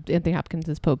 And Anthony Hopkins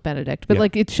is Pope Benedict, but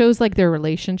like it shows like their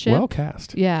relationship. Well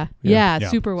cast. Yeah,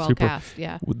 super well cast.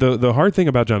 Yeah. The hard thing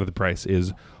about Jonathan Pryce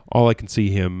is all I can see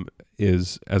him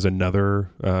is as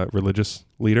another religious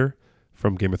leader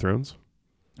from Game of Thrones.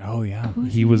 Oh yeah,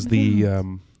 he was the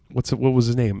what was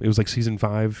his name? It was like season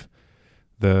 5.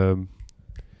 The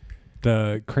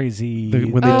crazy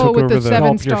when they took with over the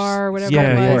 7-star or whatever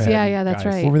it was. Yeah, that's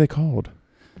guys. right. What were they called?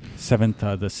 Seventh,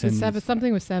 the sins.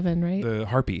 Something with 7, right? The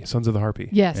Harpy, Sons of the Harpy.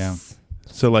 Yes. Yeah.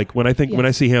 So like when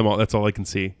I see him, that's all I can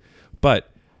see. But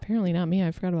apparently not me.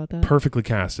 I forgot about that. Perfectly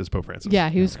cast as Pope Francis. Yeah,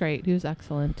 he was great. He was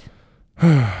excellent.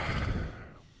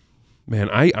 Man,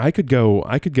 I could go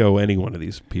any one of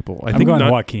these people. I'm going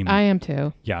Joaquin. I am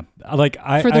too. Yeah,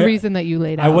 for the reason that you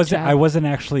laid out. I wasn't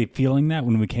actually feeling that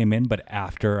when we came in, but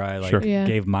after I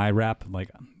gave my rap, I'm like,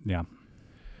 yeah.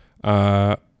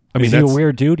 I mean, is he a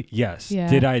weird dude? Yes. Yeah.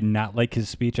 Did I not like his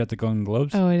speech at the Golden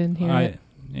Globes? Oh, I didn't hear it.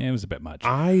 It was a bit much.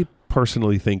 I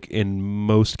personally think in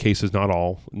most cases, not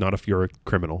all, not if you're a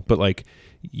criminal, but like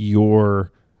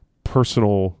your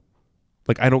personal,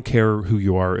 like I don't care who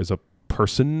you are as a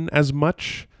person as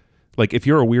much. Like if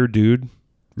you're a weird dude,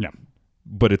 yeah,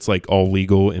 but it's like all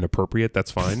legal and appropriate,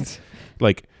 that's fine.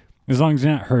 Like as long as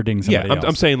you're not hurting somebody else.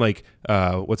 I'm saying like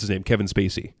what's his name, Kevin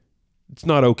Spacey. It's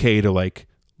not okay to like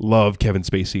love Kevin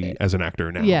Spacey as an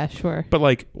actor now. Yeah, sure. But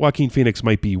like Joaquin Phoenix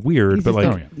might be weird, but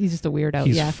like he's just a weirdo.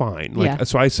 He's fine. Like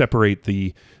so I separate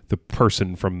the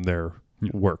person from their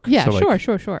work. Yeah, so like,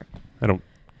 sure. I don't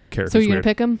care. So you're gonna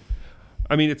pick him?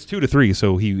 I mean, it's 2-3,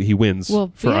 so he wins for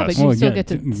us. But you still get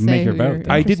to make your vote.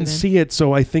 I didn't see it,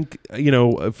 so I think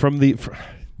from the.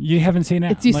 You haven't seen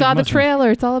it. You saw the trailer.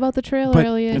 It's all about the trailer,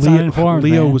 Elliot. It's uninformed.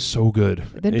 Leo was so good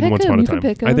in Once Upon a Time.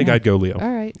 I think I'd go Leo.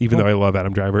 All right. Even though I love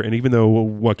Adam Driver, and even though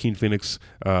Joaquin Phoenix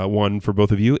won for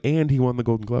both of you, and he won the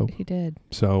Golden Globe. He did.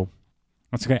 So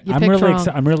that's okay.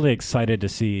 I'm really excited to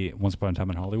see Once Upon a Time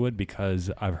in Hollywood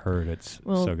because I've heard it's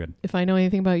so good. If I know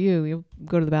anything about you, you'll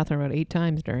go to the bathroom about 8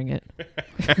 times during it.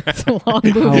 It's a long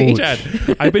movie. Chad,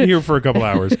 I've been here for a couple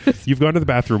hours. You've gone to the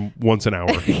bathroom once an hour,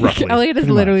 roughly. Elliot has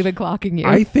literally been clocking you.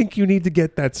 I think you need to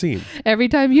get that scene. Every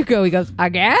time you go, he goes,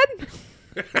 again?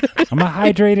 I'm a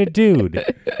hydrated dude.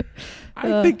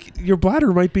 I think your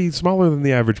bladder might be smaller than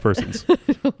the average person's.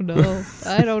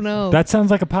 I don't know. That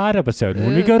sounds like a pod episode.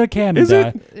 When we go to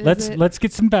Canada, let's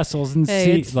get some vessels and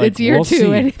see. It's year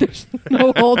 2, and there's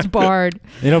no holds barred.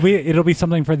 It'll be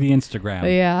something for the Instagram.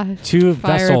 Yeah, 2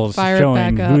 vessels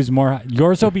showing who's more.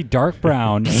 Yours will be dark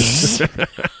brown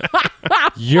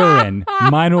urine.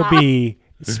 Mine will be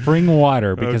spring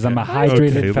water because I'm a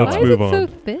hydrated fellow. Let's move on. Why is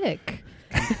it so thick?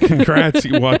 Congrats,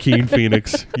 Joaquin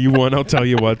Phoenix. You won. I'll tell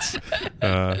you what's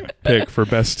pick for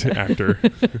best actor.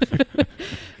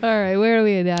 All right, where are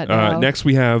we at now? Next,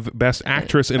 we have best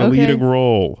actress in a leading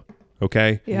role.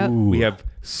 Okay. Yeah. We have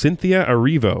Cynthia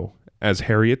Erivo as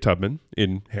Harriet Tubman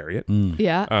in Harriet.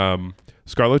 Yeah.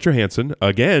 Scarlett Johansson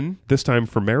again. This time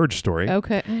for Marriage Story.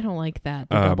 Okay, I don't like that.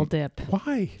 The double dip.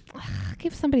 Why?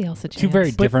 Give somebody else a chance. 2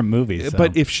 very different movies.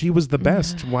 But if she was the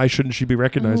best, why shouldn't she be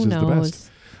recognized as the best?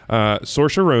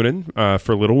 Saoirse Ronan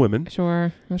for Little Women.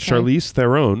 Sure. Okay. Charlize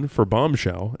Theron for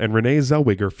Bombshell. And Renee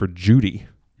Zellweger for Judy.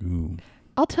 Ooh.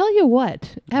 I'll tell you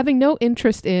what, having no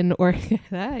interest in, or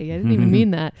I didn't even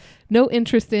mean that, no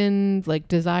interest in, like,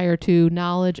 desire to,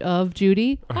 knowledge of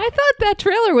Judy. I thought that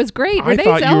trailer was great. I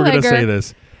thought you were going to say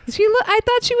this. I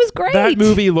thought she was great. That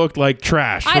movie looked like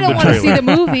trash. I don't want to see the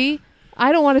movie.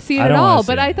 I don't want to see it at all.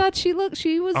 But I thought she was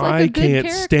like a good character. I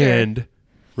can't stand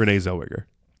Renee Zellweger.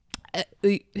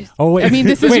 Oh wait! I mean,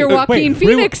 this is your Joaquin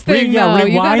Phoenix thing, though.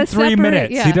 Rewind you gotta 3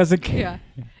 minutes. Yeah. He doesn't care.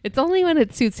 Yeah. It's only when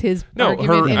it suits his argument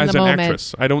her in as the an moment.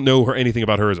 actress. I don't know anything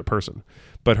about her as a person,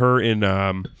 but her in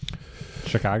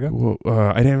Chicago.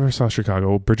 I never saw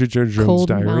Chicago. Bridget Jones' Cold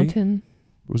Diary. Mountain.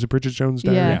 Was it Bridget Jones'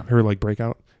 Diary? Yeah. Her like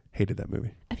breakout. Hated that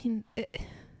movie. I mean,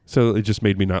 so it just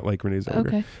made me not like Renee Zellweger.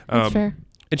 Okay, that's fair.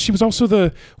 And she was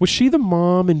also was she the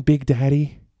mom in Big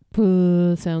Daddy?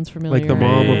 Sounds familiar. Like the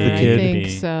mom of the kid. I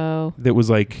think so. That was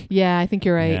like. Yeah, I think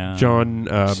you're right. Yeah. John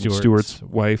Stewart's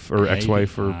wife or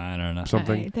ex-wife or I don't know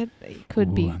something. That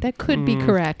could be. That could be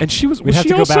correct. And she was. We'd have she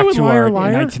to go also back in to Liar, our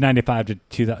Liar? 1995 to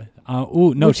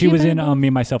 2000. No, she was in Me,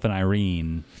 Myself, and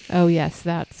Irene. Oh yes,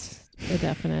 that's a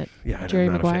definite. Yeah, Jerry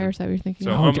Maguire. Is that what you're thinking?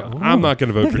 So of? I'm not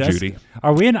going to vote for Judy.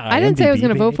 Are we in? I didn't say I was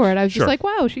going to vote for it. I was Sure. just like,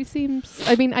 wow, she seems.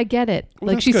 I mean, I get it.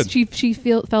 Well, like that's good. she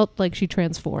felt like she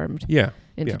transformed. Yeah.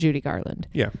 Into Judy Garland.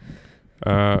 Yeah.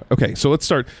 Okay, so let's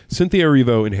start. Cynthia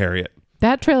Erivo in Harriet.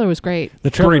 That trailer was great. The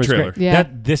trailer Great was trailer. great. Yeah.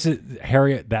 This is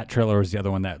Harriet. That trailer was the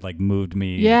other one that like moved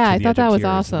me. Yeah, to I the thought edge of that was tears.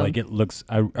 awesome. Like it looks.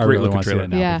 I Great really looking want to see trailer.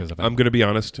 that now Yeah. because of it. I'm going to be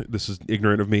honest. This is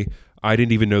ignorant of me. I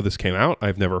didn't even know this came out.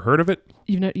 I've never heard of it.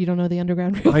 You don't know the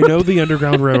Underground Railroad? I know the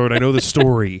Underground Railroad. I know the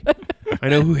story. I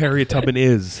know who Harriet Tubman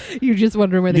is. You're just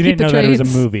wondering where they You keep didn't the know trains. that it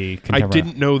was a movie. I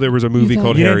didn't know there was a movie thought-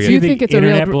 called You didn't Harriet. see You the think it's a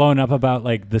internet real- blowing up about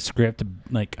like the script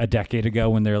like a decade ago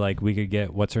when they're like we could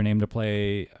get what's her name to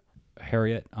play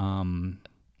Harriet. Oh,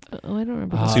 I don't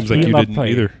remember. It the seems story. like you Love, didn't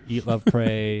Pray. either. Eat, Love,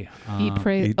 Pray. Eat,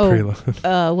 Pray. Eat, Pray,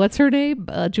 Love. What's her name?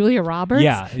 Julia Roberts.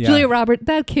 Yeah. Julia Roberts.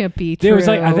 That can't be true. There was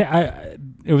like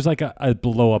it was like a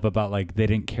blow up about like they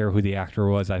didn't care who the actor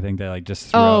was. I think they like just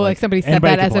threw out, like somebody said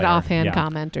anybody that could as an play her. offhand Yeah.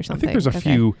 comment or I something. think there's a Okay.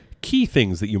 few key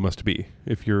things that you must be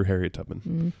if you're Harriet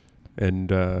Tubman.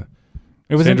 And It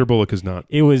was Sandra Bullock is not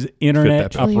It was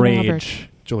internet that Julia outrage Roberts.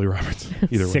 Julia Roberts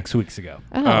either way. 6 weeks ago.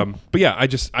 Oh, But yeah,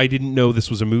 I didn't know this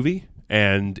was a movie,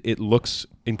 and it looks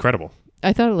incredible.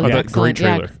 I thought it looked I thought excellent. great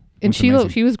trailer. Yeah. And Looks amazing.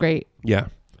 she was great Yeah.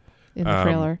 in the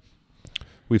trailer.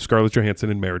 We have Scarlett Johansson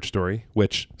in Marriage Story,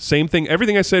 which same thing.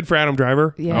 Everything I said for Adam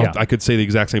Driver, Yeah. I could say the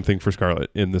exact same thing for Scarlett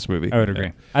in this movie. I would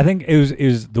agree. I think it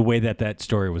was the way that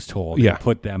story was told. Yeah. It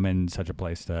put them in such a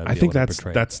place to. I be think able to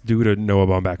portray. that's due to Noah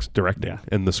Baumbach's directing Yeah.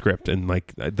 and the script, and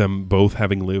like them both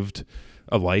having lived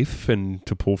a life, and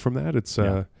to pull from that, it's.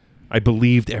 Yeah. I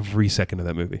believed every second of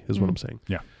that movie. Is what I'm saying.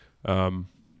 Yeah.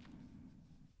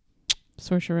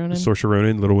 Saoirse Ronan. Saoirse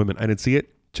Ronan, Little Women. I didn't see it.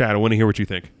 Chad, I want to hear what you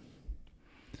think.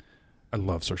 I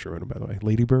love Saoirse Ronan, by the way.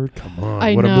 Lady Bird, come on,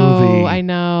 I what know. a movie! I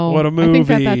know. What a I think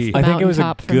that's movie. the I think it was a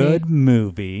mountaintop for me. good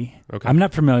movie. Okay. I'm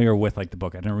not familiar with like the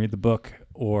book. I didn't read the book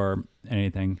or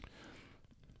anything.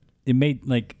 It made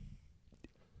like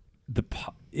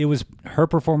it was her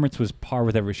performance was par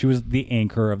with every. She was the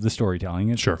anchor of the storytelling.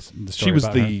 It's Sure. the story She was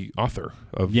about her. the author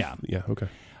of. Yeah. Yeah. Okay.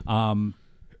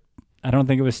 I don't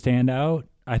think it was standout.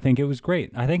 I think it was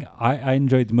great. I think I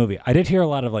enjoyed the movie. I did hear a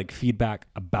lot of like feedback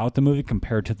about the movie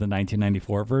compared to the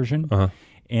 1994 version. Uh-huh.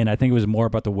 And I think it was more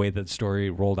about the way that the story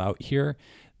rolled out here.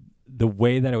 The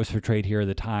way that it was portrayed here,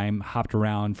 the time hopped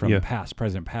around from past,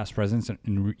 present,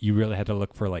 and you really had to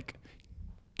look for like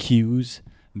cues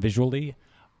visually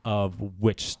of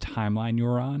which timeline you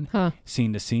were on,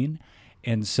 scene to scene.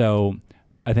 And so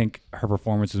I think her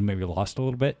performance was maybe lost a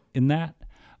little bit in that.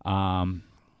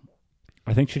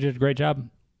 I think she did a great job.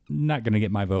 Not going to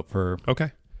get my vote for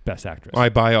Best Actress. I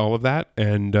buy all of that,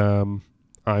 and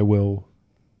I will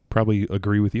probably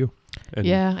agree with you. And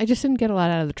Yeah, I just didn't get a lot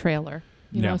out of the trailer.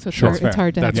 You know, so it's sure. hard, it's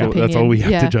hard to That's have an all- that's all we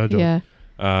opinion. have to judge on.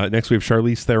 Yeah. Next, we have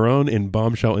Charlize Theron in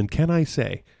Bombshell. And can I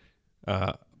say,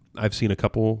 I've seen a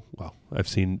couple. Well, I've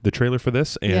seen the trailer for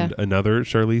this and another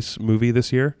Charlize movie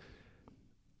this year.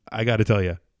 I got to tell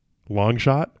you, Long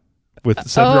Shot with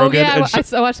Seth Rogen. Yeah,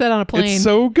 and I watched that on a plane. it's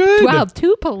so good. Wow,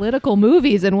 2 political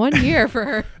movies in 1 year for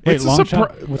her. Wait, It's Long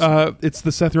Shot? it's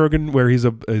the Seth Rogen where he's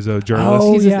a journalist.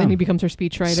 Oh, He's yeah. and he becomes her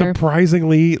speechwriter.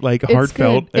 Surprisingly, like It's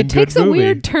heartfelt good. and It takes good a movie.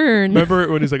 weird turn. Remember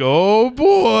when he's like, "Oh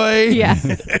boy." Yeah.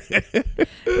 It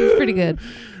was pretty good.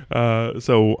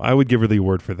 So I would give her the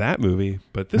award for that movie,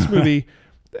 but this movie,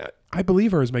 I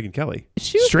believe her as Megyn Kelly.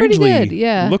 She was pretty Strangely, good,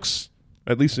 yeah. looks,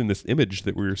 at least in this image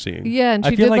that we were seeing. Yeah, and I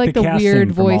she feel did like like the the casting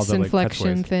weird from all voice the, like,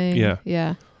 inflection catchphrases. thing. Yeah.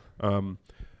 Yeah.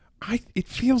 It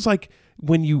feels like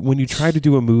when you try to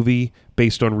do a movie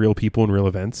based on real people and real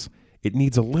events, it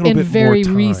needs a little And bit very more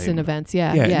time. recent events.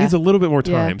 Yeah. Yeah, it needs a little bit more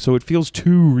Yeah. time, so it feels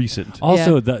too recent.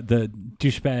 Also, the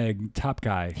douchebag top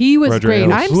guy. He was Roger great.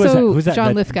 Ailes. I'm Who is that? so Who's that? John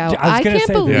That- Lithgow. I was I gonna can't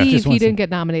say that. believe Just he one didn't get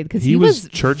nominated because He he was was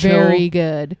Churchill. very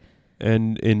good.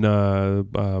 And in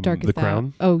Darkest The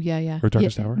Crown, Hour. Oh yeah. Or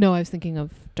Darkest Yeah. Hour? No, I was thinking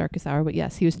of Darkest Hour, but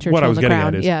yes, he was Churchill what I was in The getting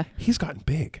Crown. at is yeah. he's gotten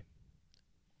big.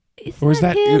 Or is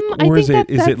that- him? or I is think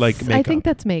it- is it like I think makeup?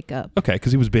 that's makeup. Okay,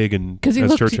 because he was big and Because he as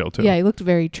looked Churchill too. Yeah, he looked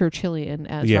very Churchillian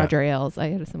as Yeah. Roger Ailes. I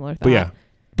had a similar thought. But yeah,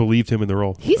 believed him in the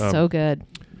role. He's so good.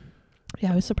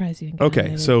 Yeah, I was surprised he didn't get Okay,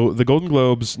 nominated. so the Golden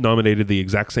Globes nominated the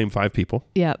exact same 5 people.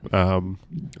 Yeah. I'm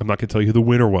not going to tell you who the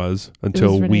winner was It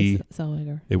until was Renee we.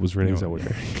 Zellweger. It was Renee No.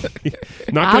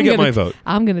 Zellweger. Not going to get my vote.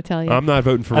 I'm going to tell you. I'm not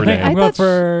voting for I Renee. think I'm I going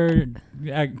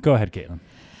thought for. Go ahead, Caitlin.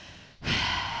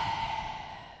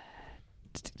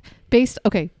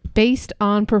 Based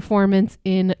on performance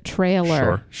in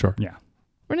trailer. Sure. Yeah.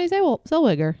 Renee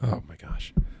Zellweger. Oh my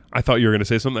gosh, I thought you were going to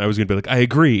say something. I was going to be like, I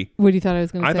agree. What do you thought I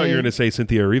was going to say? I thought you were going to say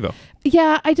Cynthia Erivo.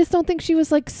 Yeah, I just don't think she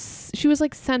was like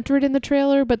centered in the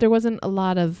trailer, but there wasn't a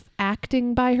lot of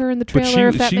acting by her in the trailer.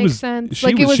 If that makes sense.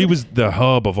 She was the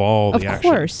hub of all the action.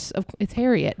 Of course, it's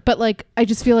Harriet. But like, I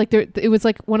just feel like it was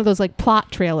like one of those like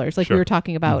plot trailers, like we were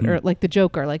talking about, or like the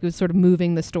Joker. Like it was sort of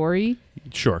moving the story.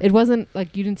 Sure. It wasn't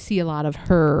like you didn't see a lot of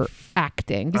her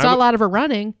acting. You saw a lot of her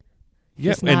running.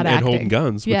 Yeah, and holding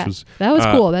guns, which was that was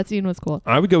cool. That scene was cool.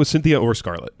 I would go with Cynthia or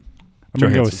Scarlett. I'm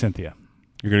going to go with Cynthia.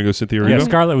 You're going to go Cynthia Erivo? Yeah,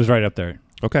 Scarlett was right up there.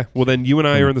 Okay. Well, then you and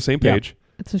I are on the same page.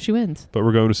 So she wins. But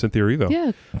we're going to Cynthia Erivo.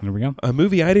 Yeah. There we go. A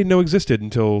movie I didn't know existed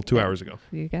until 2 hours ago.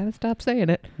 You got to stop saying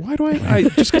it. Why do I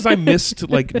just because I missed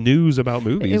like news about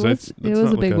movies. It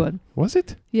was a big one. Was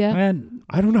it? Yeah. Man,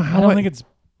 I don't know how. I don't think it's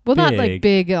not like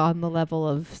big on the level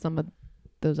of some of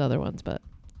those other ones, but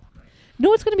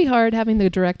no, it's going to be hard having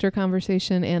the director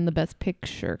conversation and the best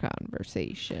picture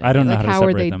conversation. I don't know like how to are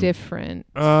separate they them. different?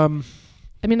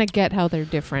 I mean, I get how they're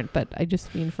different, but I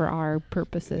just mean for our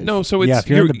purposes. No, so it's if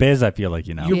you're in the biz, I feel like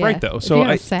you know. You're right though. If So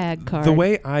you're a SAG card. the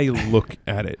way I look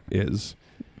at it is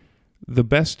the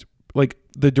best. Like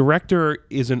the director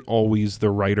isn't always the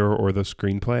writer or the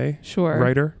screenplay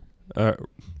writer.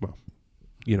 Well,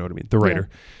 you know what I mean. The writer.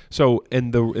 Yeah. So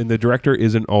and the director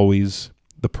isn't always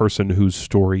the person whose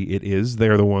story it is.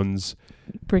 They're the ones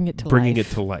bringing it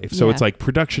to life. So it's like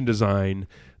production design,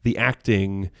 the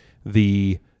acting,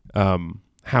 the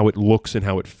how it looks and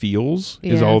how it feels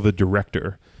is all the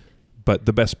director. But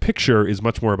the best picture is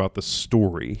much more about the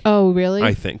story. Oh, really?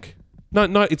 I think.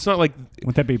 Not it's not like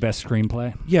Would that be best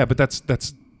screenplay? yeah, but that's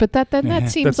But that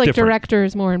seems That's like different. director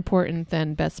is more important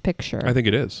than best picture. I think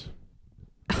it is.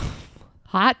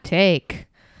 Hot take.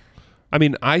 I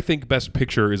mean, I think best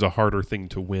picture is a harder thing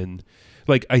to win.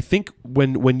 Like I think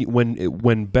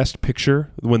when best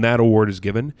picture, when that award is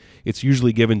given, it's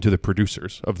usually given to the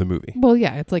producers of the movie. Well,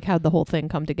 yeah, it's like how'd the whole thing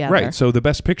come together. Right. So the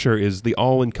best picture is the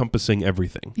all-encompassing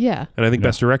everything. Yeah. And I think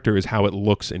best director is how it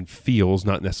looks and feels,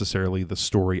 not necessarily the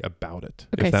story about it.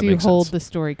 Okay, if that so you makes hold sense. the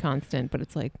story constant, but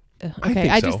it's like I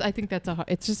think so. I think that's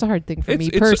it's just a hard thing for me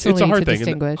It's personally a hard to thing.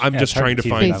 distinguish. I'm just it's hard trying to to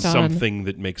find based on something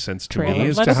that makes sense to trailer. me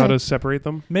as Let to us how know. to separate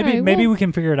them. Maybe All right, maybe well, we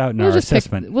can figure it out in our We'll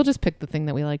assessment. just pick the thing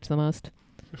that we liked the most.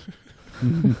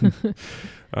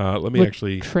 Let me What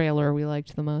actually trailer we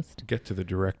liked the most. get to the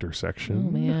director section.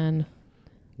 Oh man.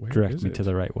 Where Direct is me it? to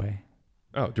the right way.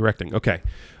 Oh, directing. Okay.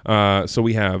 So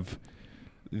we have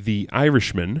The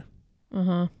Irishman,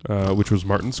 which was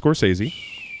Martin Scorsese.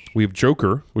 We have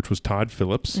Joker, which was Todd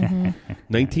Phillips.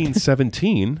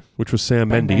 1917, which was Sam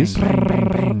Mendes. Bang, bang,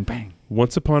 bang, bang.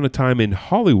 Once Upon a Time in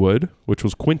Hollywood, which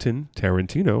was Quentin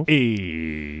Tarantino.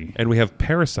 Hey. And we have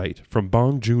Parasite from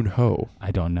Bong Joon-ho.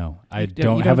 I don't know. I You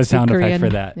don't have don't a speak sound effect for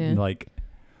Korean? that. Yeah. Like,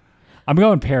 I'm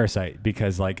going Parasite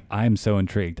because like I'm so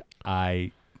intrigued.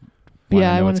 I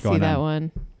I want to see that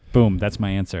one. Boom, that's my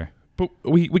answer. But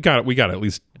we got to at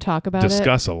least Talk about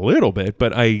discuss a little bit,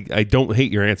 but I don't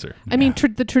hate your answer. I mean,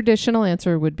 the traditional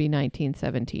answer would be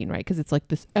 1917, right? Because it's like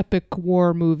this epic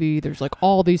war movie. There's like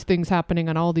all these things happening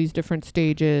on all these different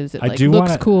stages. It I like do looks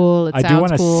wanna- cool. It I do sounds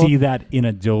want to cool. see that in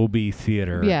a Dolby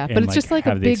theater. Yeah, and, but it's just like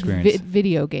a have the big experience.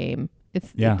 video game. It's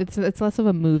Yeah. it's less of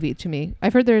a movie to me.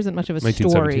 I've heard there isn't much of a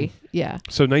 1917. story. Yeah.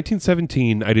 So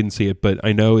 1917, I didn't see it, but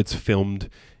I know it's filmed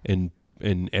and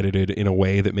edited in a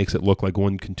way that makes it look like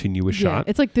one continuous shot.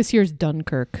 It's like this year's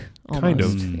Dunkirk. Almost. Kind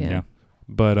of. Mm, yeah.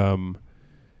 But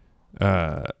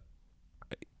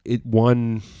it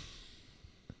won.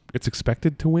 It's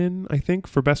expected to win, I think,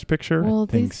 for Best Picture. Well,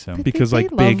 think so. Because they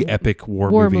like big love epic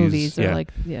war movies are yeah. like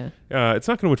it's It's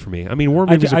not going to win for me. I mean, war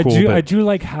movies are cool, I but do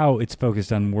like how it's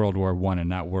focused on World War I and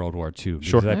not World War II. Because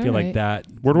Sure. I feel Alright. like that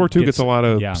World War II gets a lot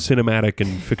of yeah. cinematic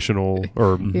and fictional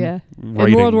or yeah.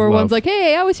 writing And World War love. One's like,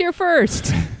 hey, I was here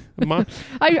first. Ma-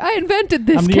 I invented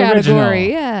this I'm the category. original.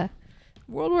 Yeah.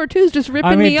 World War II's just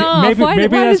ripping I mean, me off. maybe why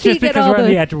maybe why that's does he just get because all we're on the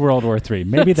the edge of World War III.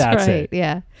 Maybe that's right, it.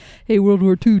 Yeah. Hey, World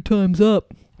War II, time's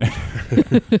up.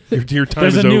 your time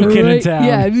There's is a new over. kid in town.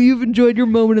 Yeah, you've enjoyed your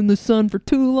moment in the sun for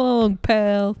too long,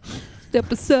 pal.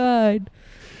 Step aside.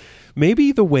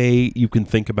 Maybe the way you can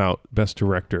think about Best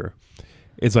Director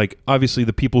is like, obviously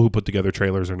the people who put together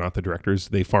trailers are not the directors.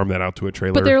 They farm that out to a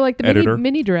trailer But they're like the editor.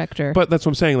 mini director. But that's what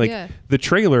I'm saying. Like Yeah. the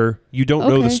trailer, you don't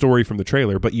know the Okay. story from the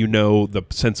trailer, but you know the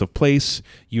sense of place.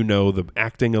 You know the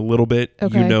acting a little bit.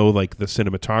 Okay. You know like the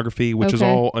cinematography, which is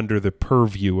Okay. all under the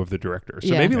purview of the director.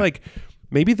 So Yeah.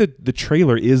 maybe the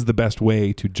trailer is the best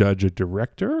way to judge a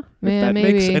director. Yeah, if that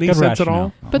makes maybe. any Good sense at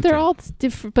rationale. all. But they're all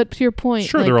different. But to your point,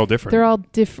 Sure, like, they're all different. They're all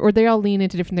different, or they all lean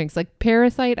into different things. Like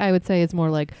Parasite, I would say is more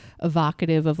like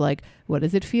evocative of like, what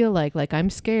does it feel like? Like I'm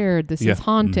scared. This Yeah. is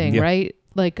haunting, Yeah. right?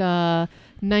 Like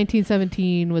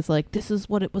 1917 was like, this is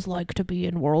what it was like to be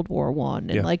in World War One,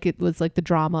 and Yeah. like it was like the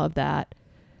drama of that.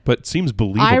 But seems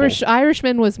believable.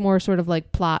 Irishman was more sort of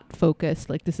like plot focused,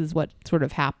 like this is what sort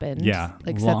of happened. Yeah,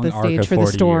 like set long the arc stage of for the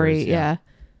 40 story. years, yeah. yeah.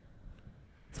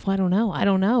 So I don't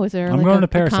know. Is there I'm like going to a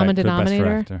Parasite common for best denominator?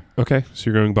 director. Okay, so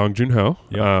you're going Bong Joon-ho.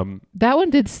 Yep. That one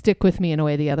did stick with me in a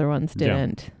way the other ones Yeah.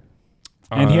 didn't.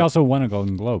 And he also won a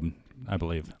Golden Globe, I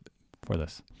believe, for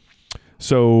this.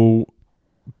 So,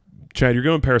 Chad, you're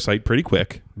going Parasite pretty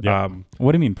quick. Yeah.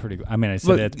 What do you mean pretty? I mean, I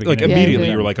said that at the Like beginning. immediately,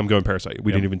 Yeah. you were like, "I'm going Parasite."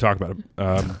 We Yep. didn't even talk about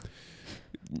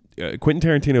him. Quentin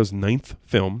Tarantino's 9th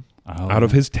film Oh, out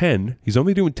of his 10. He's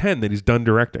only doing 10 that he's done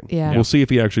directing. Yeah. We'll see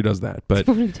if he actually does that. But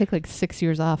We're going to take like 6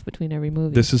 years off between every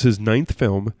movie. this is his 9th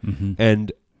film, Mhm.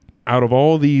 and out of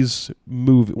all these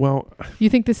movies, well, You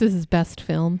think this is his best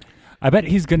film? I bet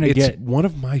he's going to it's get one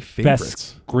of my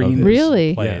favorites. screen of his.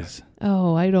 Really? plays.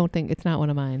 Oh, I don't think it's not one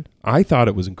of mine. I thought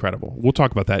it was incredible. We'll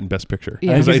talk about that in Best Picture.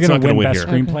 Yeah. I think Because he's it's going not to going to win win best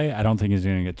here. screenplay. I don't think he's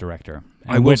going to get director.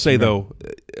 I And will which- say though,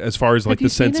 as far as like Have you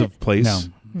the sense seen of place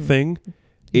Hmm. thing,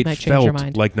 You it might change your felt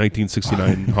mind. like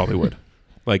 1969 Hollywood.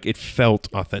 Like it felt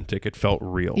authentic. It felt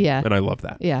real. Yeah. And I love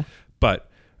that. Yeah. But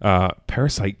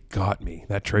Parasite got me.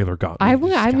 That trailer got me. I'm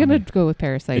got going me. to go with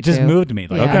Parasite. It just too. moved me.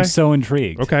 Like Yeah. Okay. I'm so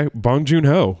intrigued. Okay, Bong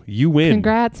Joon-ho, you win.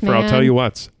 Congrats, for I'll man. tell you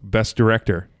what's best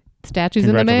director. Statues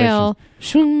in the mail.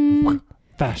 Shung.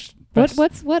 Fast.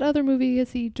 What other movie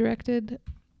has he directed?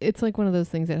 It's like one of those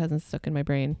things that hasn't stuck in my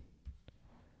brain.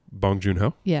 Bong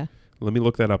Joon-ho. Yeah. Let me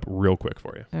look that up real quick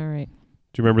for you. All right.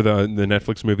 Do you remember the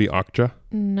Netflix movie Okja?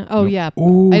 No. Oh, Nope. yeah.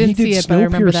 Ooh, I he didn't see did it, but I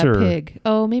remember that Snowpiercer. pig.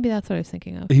 Oh, maybe that's what I was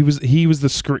thinking of. He was the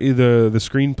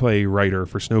screenplay writer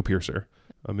for Snowpiercer.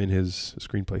 I'm in his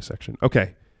screenplay section.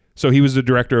 Okay, so he was the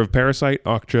director of Parasite,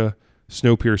 Okja,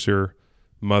 Snowpiercer,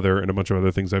 Mother, and a bunch of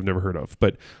other things I've never heard of.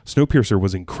 But Snowpiercer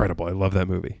was incredible. I love that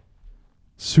movie.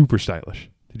 Super stylish.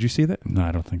 Did you see that No,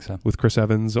 I don't think so. with Chris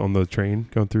Evans on the train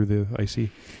going through the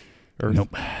icy earth?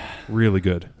 Nope. Really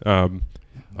good.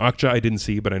 Okja I didn't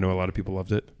see, but I know a lot of people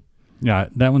loved it. Yeah,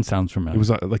 that one sounds familiar. It was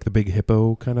like the big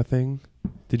hippo kind of thing.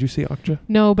 Did you see Okja?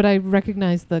 No, but I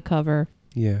recognize the cover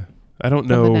Yeah. I don't of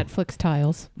know. the Netflix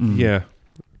tiles. Mm. Yeah.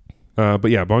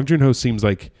 But yeah, Bong Joon-ho seems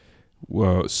like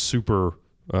super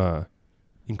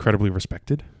incredibly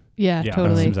respected Yeah, Yeah,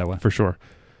 totally. seems that way. for sure.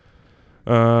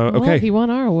 Well, Okay. he won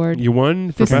our award. You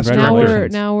won for This best now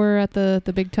director. we're at the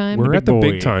big time. We're big at the boy.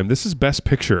 big time. This is best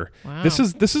picture. Wow. This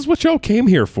is what y'all came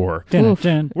here for. Oof.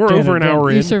 We're over an hour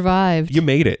you in. survived. You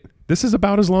made it. This is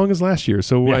about as long as last year.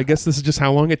 So Yeah. I guess this is just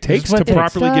how long it takes what to it takes.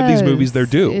 properly give these movies their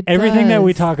due. It Everything that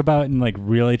we does. talk about and like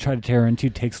really try to tear into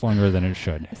takes longer than it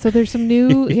should. So there's some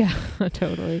new, yeah,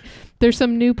 totally. There's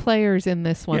some new players in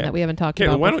this one Yeah. that we haven't talked Okay,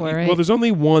 about why don't before, you- right? Well, there's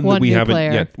only one that One we new haven't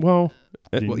player. yet. Well,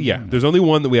 yeah, there's only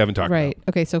one that we haven't talked Right.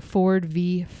 Okay. So Ford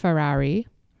v Ferrari,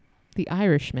 The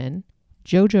Irishman,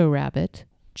 Jojo Rabbit,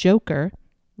 Joker,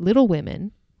 Little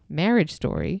Women, Marriage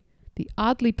Story, The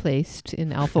Oddly Placed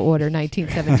in Alpha Order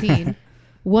 1917,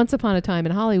 Once Upon a Time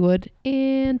in Hollywood,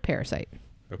 and Parasite.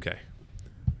 about. Okay.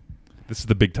 This is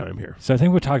the big time here. So I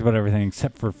think we talked about everything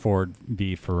except for Ford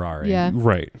v Ferrari. Yeah.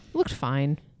 Right. Looked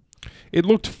fine. It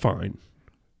looked fine.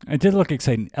 It did look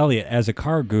exciting. Elliot, as a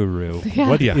car guru, Yeah.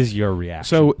 what is Yeah. your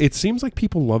reaction? So it seems like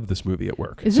people love this movie at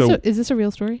work. Is this a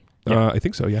real story? I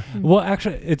think so, yeah. Well,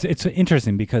 actually, it's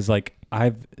interesting because like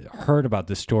I've heard about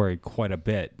this story quite a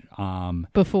bit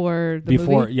Before the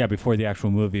movie? before the actual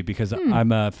movie because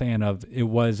I'm a fan of it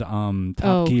was Top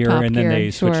Oh, Gear Top and then Gear,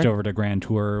 they switched sure. over to Grand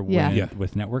Tour Yeah. with, Yeah.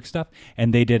 with network stuff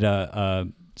and they did a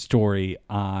story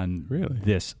on Really?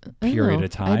 this period Oh, of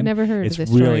time. I'd never heard it's of this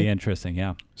really story. interesting,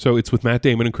 yeah. So it's with Matt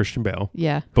Damon and Christian Bale.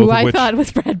 Yeah. Both Who of I which- thought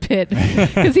was Brad Pitt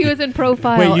because he was in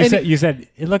Profile. Wait, and you said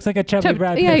it looks like a chubby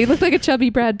Brad Pitt. Yeah, he looked like a chubby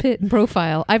Brad Pitt in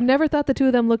Profile. I've never thought the two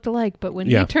of them looked alike, but when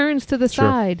Yeah. he turns to the Sure.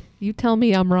 side, you tell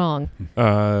me I'm wrong.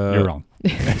 You're wrong.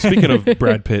 Speaking of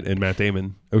Brad Pitt and Matt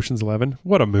Damon, Ocean's 11,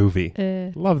 what a movie.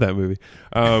 Love that movie.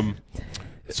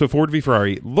 So Ford v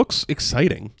Ferrari looks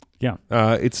exciting. Yeah.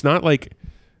 It's not like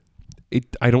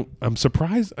it. I'm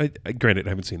surprised. I granted,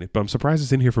 I haven't seen it, but I'm surprised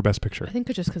it's in here for Best Picture. I think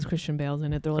it's just because Christian Bale's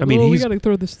in it. They're like, I mean, oh, we he's- got to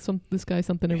throw this guy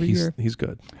something every year. He's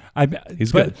good.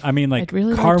 He's good. I mean, like I'd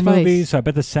really car liked Vice. movies. So I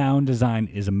bet the sound design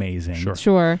is amazing. Sure.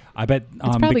 Sure. I bet the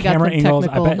probably got camera some angles.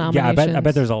 technical I bet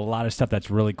nominations. there's a lot of stuff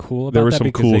that's really cool about There were that some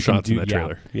because cool they can shots in do- that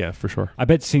trailer. Yeah, for sure. I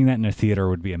bet seeing that in a theater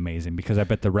would be amazing because I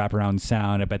bet the wraparound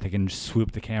sound. I bet they can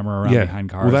swoop the camera around Yeah. behind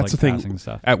cars. Well, that's like the thing. passing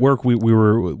stuff. At work, we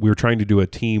were trying to do a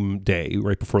team day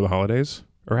right before the holidays,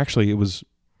 or actually, it was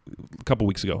a couple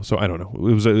weeks ago. So I don't know.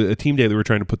 It was a team day that we were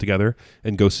trying to put together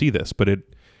and go see this, but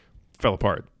it fell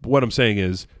apart. What I'm saying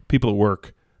is, people at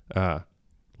work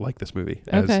like this movie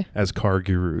Okay. as car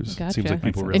gurus. Gotcha. It seems like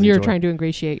people really And you're enjoy it. trying to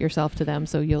ingratiate yourself to them,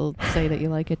 so you'll say that you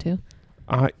like it too.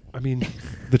 I mean,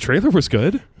 the trailer was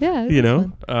good, Yeah. you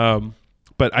know,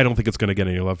 but I don't think it's going to get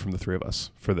any love from the three of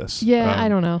us for this. Yeah, I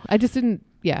don't know. I just didn't.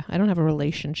 Yeah, I don't have a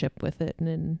relationship with it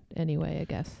in any way, I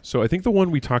guess. So I think the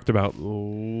one we talked about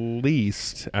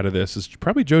least out of this is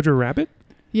probably Jojo Rabbit.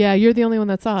 Yeah, you're the only one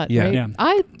that saw it, Yeah. right? Yeah.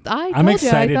 I'm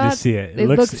excited to see it. It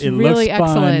looks really fun.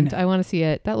 excellent. I want to see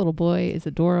it. That little boy is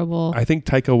adorable. I think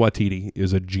Taika Waititi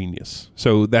is a genius.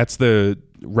 So that's the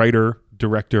writer,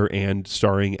 director, and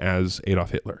starring as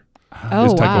Adolf Hitler.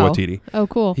 Is Taika Waititi. Oh,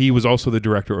 cool. He was also the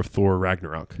director of Thor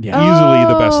Ragnarok. Yeah.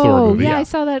 Easily the best Thor movie. Yeah, I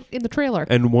saw that in the trailer.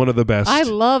 And one of the best. I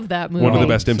love that movie. One of the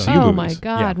best MCU Oh movies. my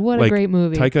God, Yeah. what a Like, great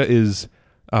movie. Taika is,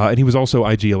 and he was also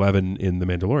IG-11 in The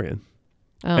Mandalorian.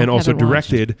 Oh, And also haven't watched.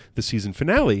 directed the season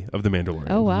finale of The Mandalorian.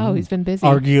 Oh, wow, he's been busy.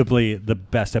 Arguably the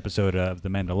best episode of The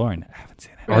Mandalorian. I haven't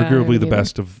seen it. Yeah, I Arguably the haven't either.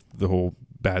 best of the whole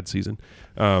bad season.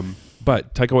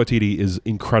 But Taika Waititi is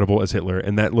incredible as Hitler,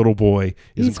 and that little boy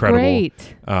is He's incredible.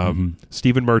 great.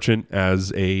 Stephen Merchant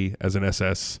as an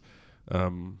SS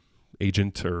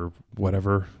agent or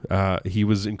whatever. He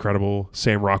was incredible.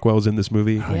 Sam Rockwell's in this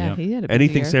movie. Yeah, yeah. he had a big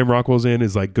Anything year. Sam Rockwell's in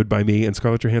is like Good by Me. And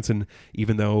Scarlett Johansson,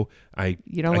 even though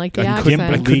You don't I like the couldn't- accent.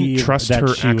 I couldn't trust that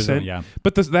her she was accent. yeah.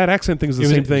 But that accent thing is the It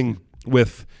was- same thing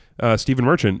with Stephen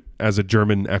Merchant as a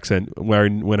German accent. Where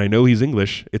when I know he's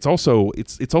English, it's also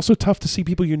tough to see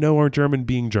people you know are German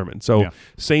being German. So Yeah.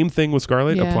 same thing with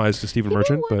Scarlett Yeah. applies to Stephen You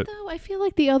Merchant. know what, But though? I feel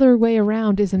like the other way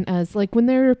around isn't as like when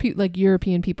there are like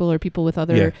European people or people with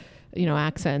other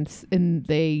accents and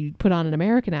they put on an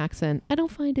American accent. I don't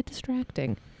find it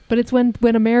distracting. But it's when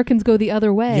Americans go the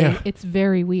other way, Yeah. it's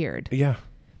very weird. yeah,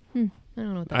 I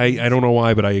don't know. What that means. I don't know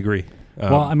why, but I agree.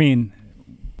 Well, I mean,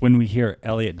 when we hear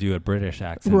Elliot do a British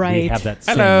accent, we Right. have that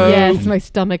same Hello. reaction. Yes, my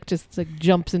stomach just like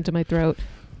jumps into my throat.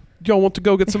 y'all want to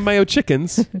go get some mayo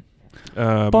chickens?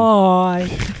 Bye.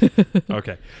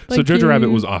 Okay. So Thank Jojo Rabbit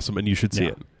you. was awesome, and you should see Yeah.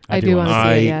 it. I do wanna wanna see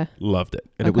I it, yeah. loved it,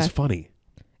 and it was Okay. funny.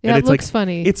 Yeah, And it it's like- looks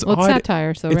funny. it's well, it's odd-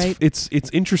 satire, so right? It's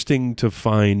interesting to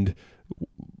find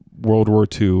World War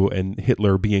II and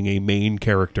Hitler being a main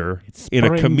character It's in a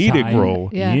comedic springtime role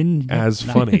Yeah. as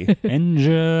funny. in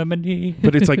Germany.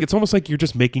 But it's almost like you're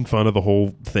just making fun of the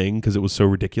whole thing because it was so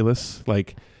ridiculous.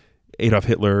 Like Adolf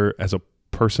Hitler as a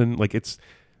person, like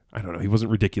I don't know, he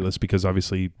wasn't ridiculous because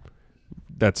obviously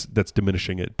that's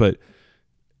diminishing it, but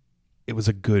it was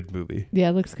a good movie. Yeah,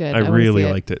 it looks good. I wanna really see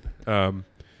it. liked it.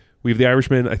 We have The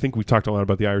Irishman. I think we've talked a lot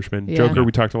about The Irishman. Yeah. Joker,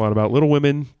 we talked a lot about. Little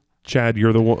Women. Chad,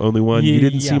 you're the only one. You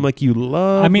didn't Yeah. seem like you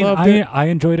loved I it. I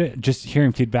enjoyed it. Just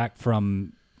hearing feedback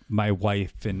from my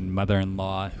wife and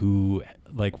mother-in-law who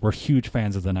like were huge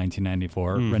fans of the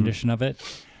 1994 Mhm. rendition of it.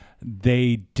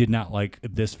 They did not like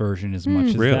this version as much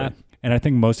as Really? that. And I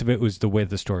think most of it was the way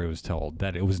the story was told,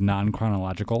 that it was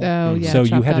non-chronological. Oh, yeah. so you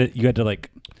chopped had up. to like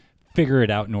figure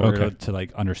it out in order Okay. to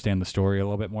like understand the story a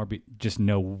little bit more, just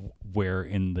know where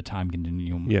in the time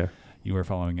continuum Yeah. you were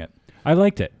following it. I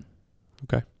liked it.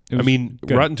 Okay. It I was mean,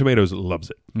 good. Rotten Tomatoes loves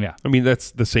it. Yeah. I mean,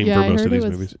 that's the same Yeah, for I most heard of these it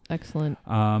was movies. excellent.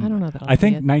 I don't know that. I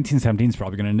think 1917 is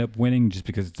probably going to end up winning just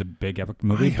because it's a big epic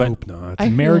movie. I but hope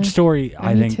not. Marriage yeah. Story,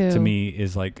 I Me think to too. me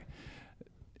is like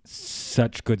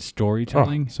such good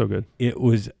storytelling. So good. It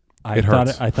was. It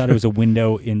hurts. I thought it was a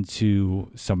window into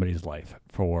somebody's life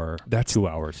for That's 2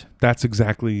 hours. That's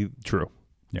exactly true.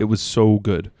 Yeah. It was so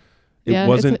good. It Yeah,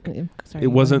 wasn't. sorry, It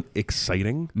go wasn't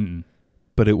exciting, Mm-mm.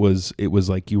 but it was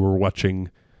like you were watching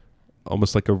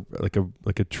almost like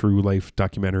a true life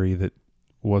documentary that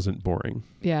wasn't boring. on.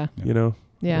 Yeah, You know,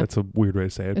 yeah. that's a weird way to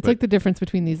say it. It's but like the difference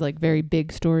between these like very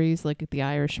big stories, like The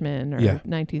Irishman or Yeah.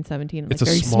 1917, and it's like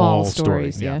a very small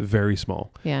stories. story. Yeah, Very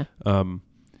small. yeah.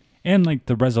 And like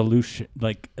the resolution,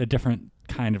 like a different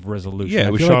kind of resolution. Yeah, I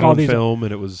it was feel shot like all on these, film,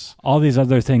 and it was all these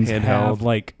other things handheld. have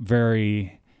like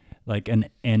very like an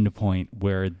end point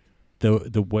where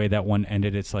the way that one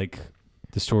ended, it's like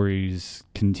the story's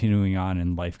continuing on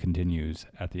and life continues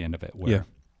at the end of it. Where Yeah.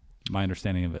 my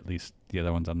understanding of at least the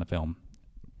other ones on the film,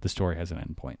 the story has an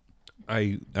end point.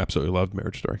 I absolutely loved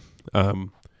Marriage Story.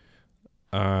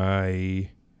 I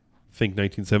think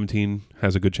 1917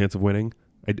 has a good chance of winning.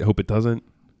 I hope it doesn't.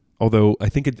 Although I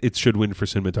think it should win for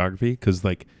cinematography because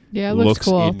Yeah, it looks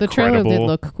cool. The trailer did incredible.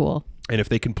 look cool. and if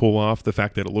they can pull off the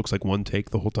fact that it looks like one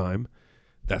take the whole time,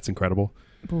 that's incredible.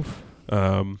 Oof.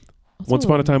 Once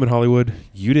Upon a Time in Hollywood,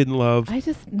 you didn't love.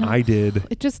 I did.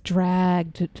 It just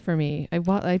dragged for me. I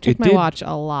took It my did- watch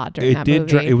a lot during It that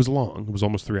did. movie. It was long. It was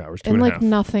almost 3 hours, two and and a like half.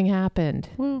 nothing happened.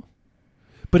 Well,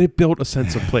 but it built a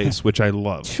sense of place, which I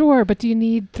love. Sure, but do you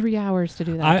need 3 hours to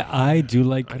do that? I do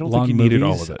like I don't long think you needed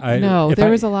movies. all of it. No, there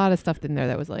was a lot of stuff in there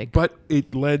that was like. But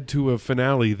it led to a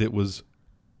finale that was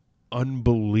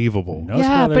unbelievable. No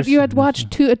yeah, spoilers. but you had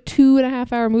watched a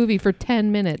 2.5 hour movie for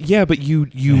 10 minutes. Yeah, but you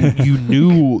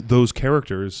knew those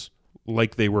characters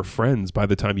like they were friends by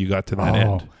the time you got to that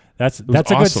end. That's was a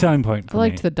good awesome. selling point for I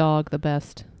liked me. the dog the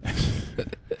best.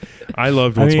 I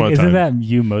loved I Once mean, Upon a isn't Time. that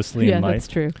you mostly Yeah, in life? that's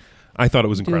true. I thought it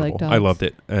was Do you like incredible. I dogs? loved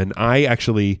it. And I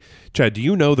actually, Chad, do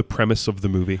you know the premise of the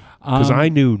movie? Because I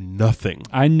knew nothing.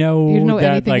 I know You didn't know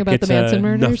that, anything like, about the it's Manson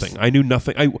murders? Nothing. I knew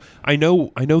nothing. I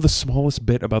know the smallest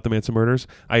bit about the Manson murders.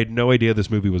 I had no idea this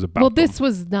movie was about Well, them. this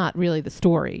was not really the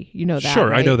story. You know that, Sure,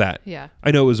 I right? know that. Yeah.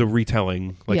 I know it was a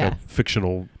retelling, like Yeah. a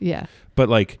fictional, Yeah. but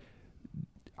like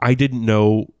I didn't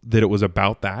know that it was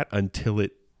about that until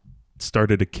it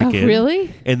started to kick in.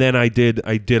 Really? And then I did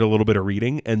a little bit of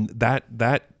reading, and that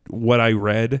what I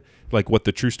read, like what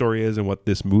the true story is and what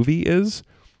this movie is,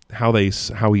 how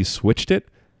he switched it,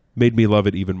 made me love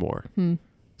it even more.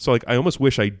 So like I almost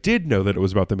wish I did know that it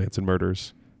was about the Manson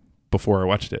murders before I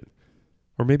watched it,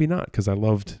 or maybe not, because I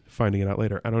loved finding it out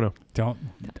later. I don't know. Don't.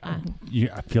 Uh,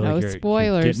 I feel No like you're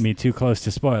spoilers. getting me too close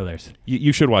to spoilers.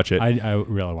 You should watch it. I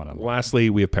really want to. Lastly,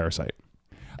 we have Parasite.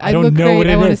 I don't look know great. what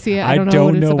I it want to is. see it. I don't know don't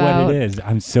what it's know about. what it is.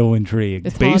 I'm so intrigued.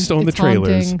 It's Based on the it's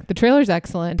trailers. haunting. The trailer's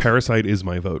excellent. Parasite is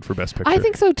my vote for Best Picture. I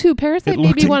think so too. Parasite It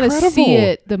made me looked want to see incredible.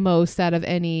 it the most out of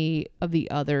any of the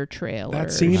other trailers.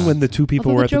 that scene when the two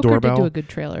people Although were the at the Joker doorbell did do a good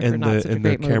trailer for and not such a the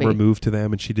great camera movie. moved to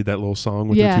them and she did that little song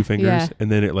with Yeah, her two fingers yeah.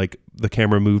 and then it like the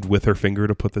camera moved with her finger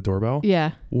to put the doorbell.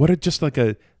 Yeah, What a just like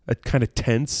a kind of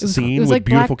tense it was, scene it was with like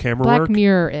beautiful Black, camera Black work.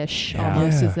 Mirror-ish Yeah.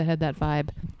 almost. Yeah. As it had that vibe.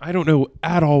 I don't know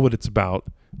at all what it's about.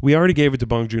 We already gave it to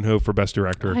Bong Joon-ho for Best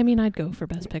Director. I mean, I'd go for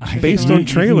Best Picture. Based sure. on you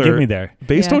can trailer- get me there.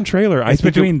 Based Yeah. on trailer, I It's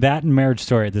think between that and Marriage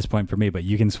Story at this point for me, but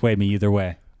you can sway me either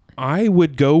way. I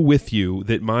would go with you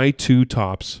that my two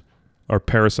tops are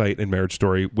Parasite and Marriage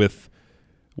Story, with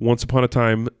Once Upon a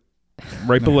Time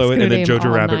right below it, gonna and then name Jojo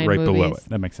all Rabbit 9 right below movies. it.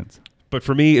 That makes sense. But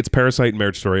for me, it's Parasite and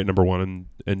Marriage Story at number one,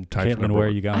 and tied for Caitlin, number where are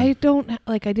one. you going? I don't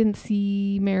like. I didn't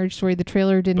see Marriage Story. The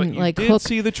trailer But didn't you like did hook.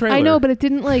 see the trailer. I know, but it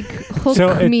didn't like hook So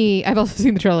it- me. I've also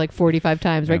seen the trailer like 45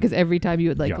 times, right? Yeah. Because every time you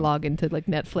would like Yeah. log into like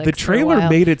Netflix. the for a trailer while.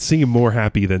 made it seem more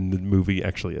happy than the movie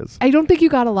actually is. I don't think you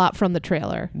got a lot from the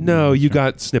trailer. No, you Sure.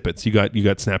 got snippets. You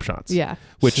got snapshots. Yeah.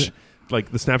 Which,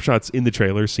 like, the snapshots in the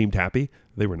trailer seemed happy.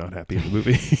 They were not happy in the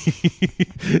movie.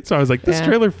 So I was like, this Yeah.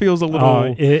 trailer feels a little.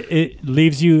 Oh, it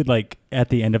leaves you like at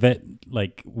the end of it,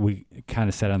 like we kind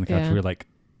of sat on the couch. Yeah. We were like,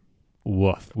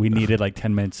 woof. We needed like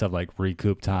 10 minutes of like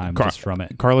recoup time just from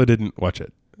it. Carla didn't watch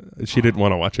it. She didn't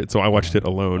want to watch it, so I watched it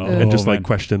alone and just like man.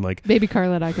 questioned like Maybe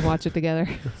Carla and I can watch it together.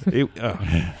 it,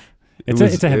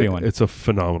 It's a heavy one. It's a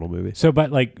phenomenal movie. So,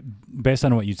 but like based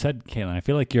on what you said, Caitlin, I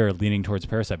feel like you're leaning towards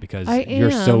Parasite because I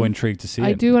you're so am. intrigued to see it.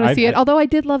 I do want to see it. Although I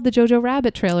did love the Jojo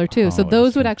Rabbit trailer too. So Oh, those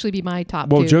that's would true. actually be my top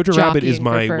Well, two. Jojo Rabbit is jockeying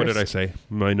my for what did I first. say?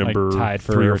 My number tied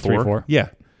for 3 or 3 or 4. 4? Yeah.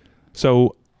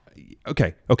 So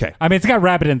okay. I mean, it's got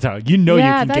Rabbit in tow. You know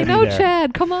yeah, you can I get know, me there.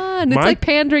 Chad. Come on. It's My- like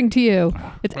pandering to you.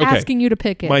 It's Okay. asking you to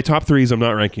pick it. My top 3s, I'm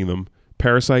not ranking them.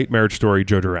 Parasite, Marriage Story,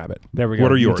 Jojo Rabbit. There we go.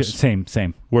 What are Me too. yours?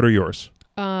 Same. What are yours?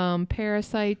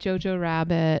 Parasite, Jojo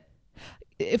Rabbit.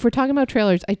 If we're talking about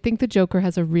trailers, I think the Joker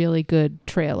has a really good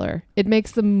trailer. It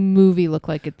makes the movie look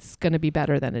like it's going to be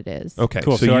better than it is. Okay.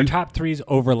 Cool. So, you, our top 3s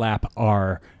overlap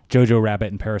are Jojo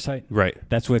Rabbit and Parasite. right.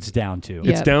 That's what it's down to.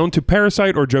 Yeah. It's down to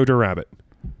Parasite or Jojo Rabbit.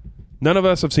 None of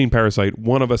us have seen Parasite.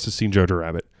 One of us has seen Jojo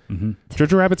Rabbit. Mm-hmm.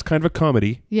 Jojo Rabbit's kind of a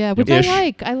comedy, Yeah, which Ish. I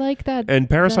like. I like that. and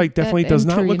Parasite that definitely does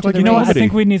not entry look into like the a You know what? I comedy.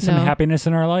 think we need some No. happiness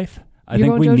in our life. I You're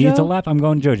think we going need JoJo? to laugh. I'm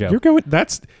going JoJo. You're going.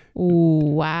 That's Ooh,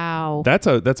 wow.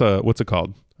 a what's it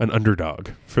called? An underdog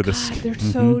for this. God, they're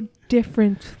so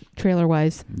different trailer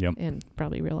wise Yep. and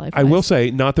probably real life. I will say,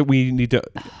 not that we need to.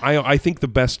 I think the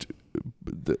best.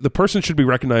 The person should be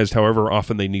recognized however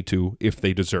often they need to if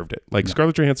they deserved it. Like Yeah.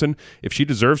 Scarlett Johansson, if she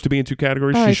deserves to be in 2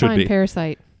 categories, All she right, should fine, be.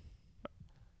 Parasite.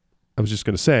 I was just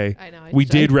going to say, I know. we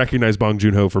did recognize Bong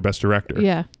Joon-ho for Best Director.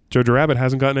 Yeah. Jojo Rabbit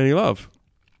hasn't gotten any love.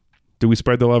 Do we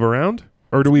spread the love around?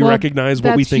 Or do we Well, recognize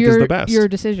what we That's think is the best? Your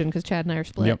decision because Chad and I are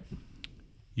split. Yep.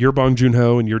 You're Bong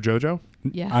Joon-ho and you're JoJo?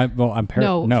 Yeah. I'm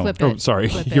No, no. flip Oh, it. sorry.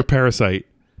 Flip You're it. Parasite.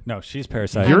 No, she's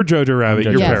Parasite. You're Jojo Rabbit.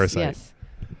 I'm You're Jojo. yes, Parasite. Yes.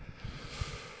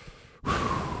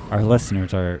 Our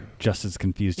listeners are just as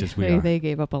confused as we are. They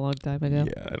gave up a long time ago.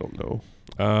 Yeah, I don't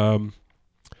know.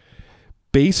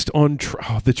 Based on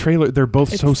the trailer, they're both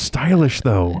so It's- stylish,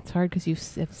 though. It's hard because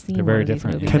have seen They're one very of these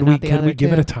different, movies yeah. and Can we not the other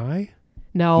give it two. a tie?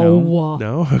 No.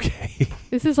 No. Okay.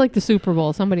 This is like the Super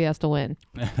Bowl. Somebody has to win.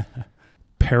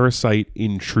 Parasite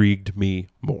intrigued me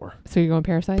more. So you're going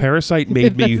Parasite? Parasite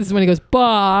made me... This is when he goes,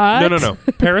 but... No.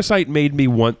 Parasite made me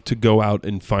want to go out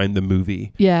and find the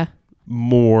movie Yeah.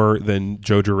 more than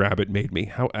Jojo Rabbit made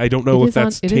me. I don't know if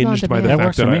that's tinged by the That fact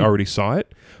works that for I me. already saw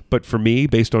it. But for me,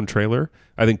 based on trailer,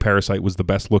 I think Parasite was the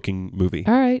best looking movie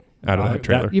All right. out of that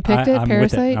trailer. You picked it, I'm with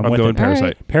Parasite? I'm I'm with going it. All right.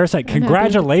 Parasite. Parasite, I'm happy.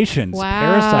 congratulations.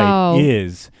 Wow. Parasite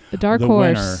is The dark the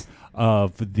horse. winner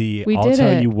of the, We I'll did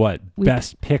tell it. you what, We-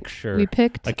 Best Picture. We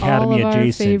picked Academy all of our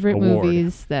adjacent favorite award.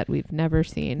 movies that we've never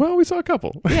seen. Well, we saw a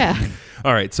couple. Yeah.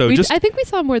 All right, so I think we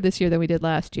saw more this year than we did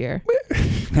last year.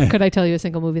 Could I tell you a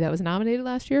single movie that was nominated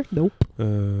last year? Nope.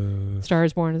 Star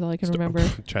is Born is all I can remember.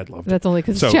 Chad loved it. That's only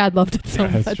because So- Chad loved it so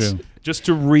That's much. true. Just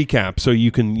to recap, so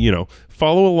you can,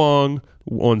 follow along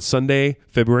on Sunday,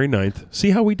 February 9th. See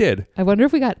how we did. I wonder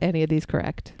if we got any of these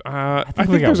correct. I we think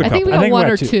got there's a I think couple. we got one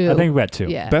or two. I think we got two.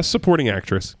 Yeah. Best Supporting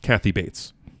Actress, Kathy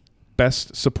Bates.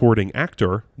 Best Supporting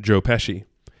Actor, Joe Pesci.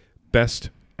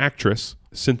 Best Actress,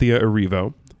 Cynthia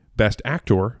Erivo. Best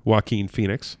Actor, Joaquin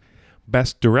Phoenix.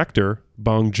 Best Director,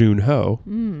 Bong Joon-ho.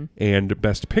 And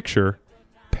Best Picture,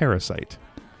 Parasite.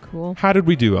 Cool. How did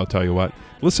we do? I'll tell you what.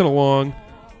 Listen along,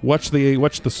 watch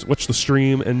the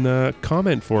stream, and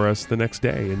comment for us the next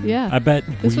day. And Yeah. I bet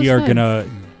This we was are fun. going to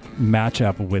match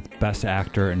up with Best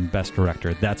Actor and Best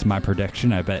Director. That's my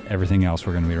prediction. I bet everything else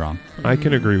we're going to be wrong. I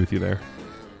can agree with you there.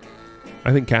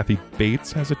 I think Kathy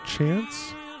Bates has a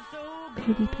chance.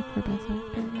 Who did we pick for Best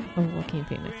Actor? Oh, Joaquin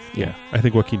Phoenix. Yeah, I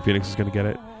think Joaquin Phoenix is going to get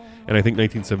it. And I think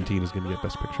 1917 is going to get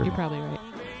Best Picture. You're probably right.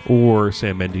 Or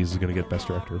Sam Mendes is going to get Best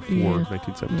Director for Yeah.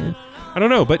 1917. Yeah. I don't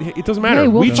know, but it doesn't matter. Hey,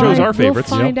 We chose our favorites.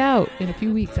 We'll find out in a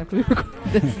few weeks after we record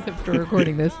this. After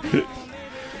recording this. Yeah,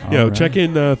 All right. check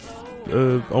in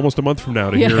almost a month from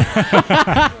now to Yeah. hear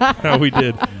how we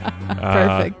did.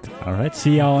 Perfect. All right.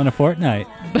 See y'all in a fortnight.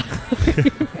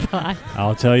 Bye.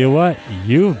 I'll tell you what.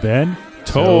 You've been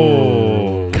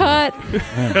Told. Cut.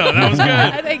 That was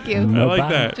good. Thank you. I like Bye.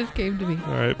 that. Just came to me.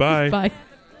 All right, bye. Bye.